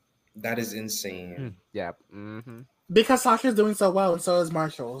first. That is insane. Yeah. Mm-hmm. Because Sasha's doing so well, and so is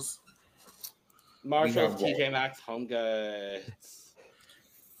Marshall's. Marshall's We have TJ Maxx Home Goods.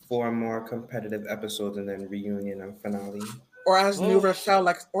 4 more competitive episodes and then reunion and finale. Or as New Rochelle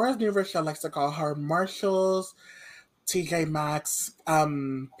likes to call her, Marshall's, TJ Maxx,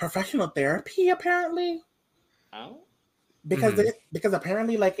 professional therapy apparently. Oh. Because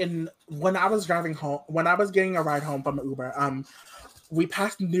apparently, like when I was driving home, when I was getting a ride home from Uber, we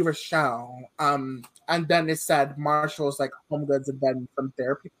passed New Rochelle, and then it said Marshall's like Home Goods and then some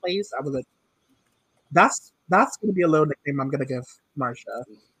therapy place. I was like, that's gonna be a little nickname I'm gonna give Marsha.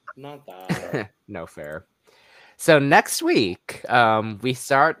 Not that. No fair. So next week, we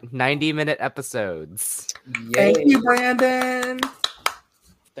start 90-minute episodes. Thank you, Brandon.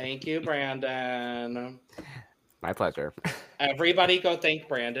 Thank you, Brandon. My pleasure. Everybody go thank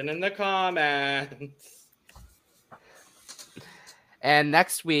Brandon in the comments. And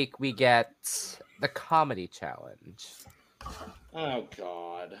next week, we get the comedy challenge. Oh,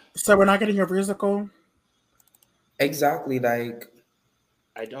 God. So we're not getting a musical? Exactly, like...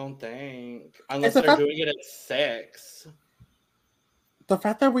 I don't think. Unless they're doing it at 6. The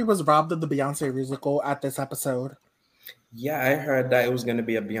fact that we was robbed of the Beyonce musical at this episode. Yeah, I heard that it was going to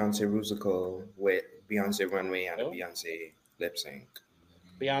be a Beyonce musical with Beyonce runway and a Beyonce lip sync.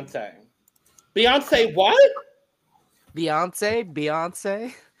 Beyonce what?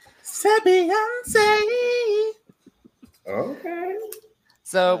 Beyonce? Say Beyonce. Okay.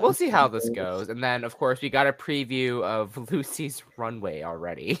 So we'll see how this goes. And then, of course, we got a preview of Lucy's runway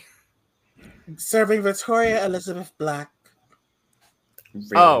already. Serving Victoria Elizabeth Black. Really?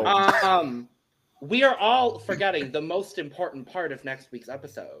 Oh. We are all forgetting the most important part of next week's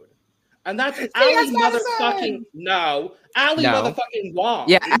episode. And that's Ali motherfucking... No. Ali motherfucking Wong.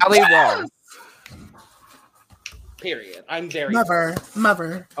 Yeah, Ali Wong. Period. I'm very...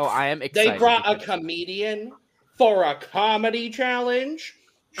 Mother. Oh, I am excited. They brought a comedian for a comedy challenge.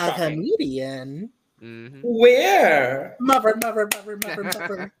 Shocking. A comedian? Mm-hmm. Where? Mother.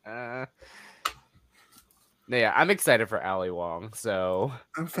 Yeah, I'm excited for Ali Wong, so...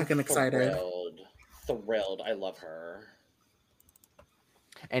 I'm fucking excited. Thrilled. I love her.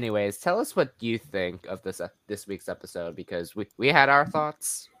 Anyways, tell us what you think of this week's episode, because we had our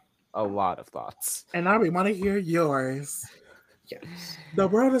thoughts. A lot of thoughts. And now we want to hear yours. Yes. The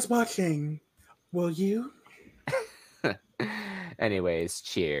world is watching. Will you? Anyways,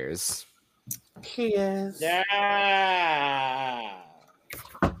 cheers. Cheers. Yeah.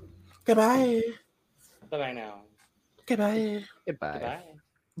 Goodbye. Bye-bye now. Goodbye. Goodbye.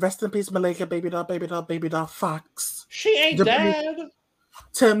 Rest in peace, Malika, baby doll, Fox. She ain't dead.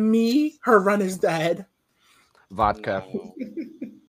 To me, her run is dead. Vodka. No.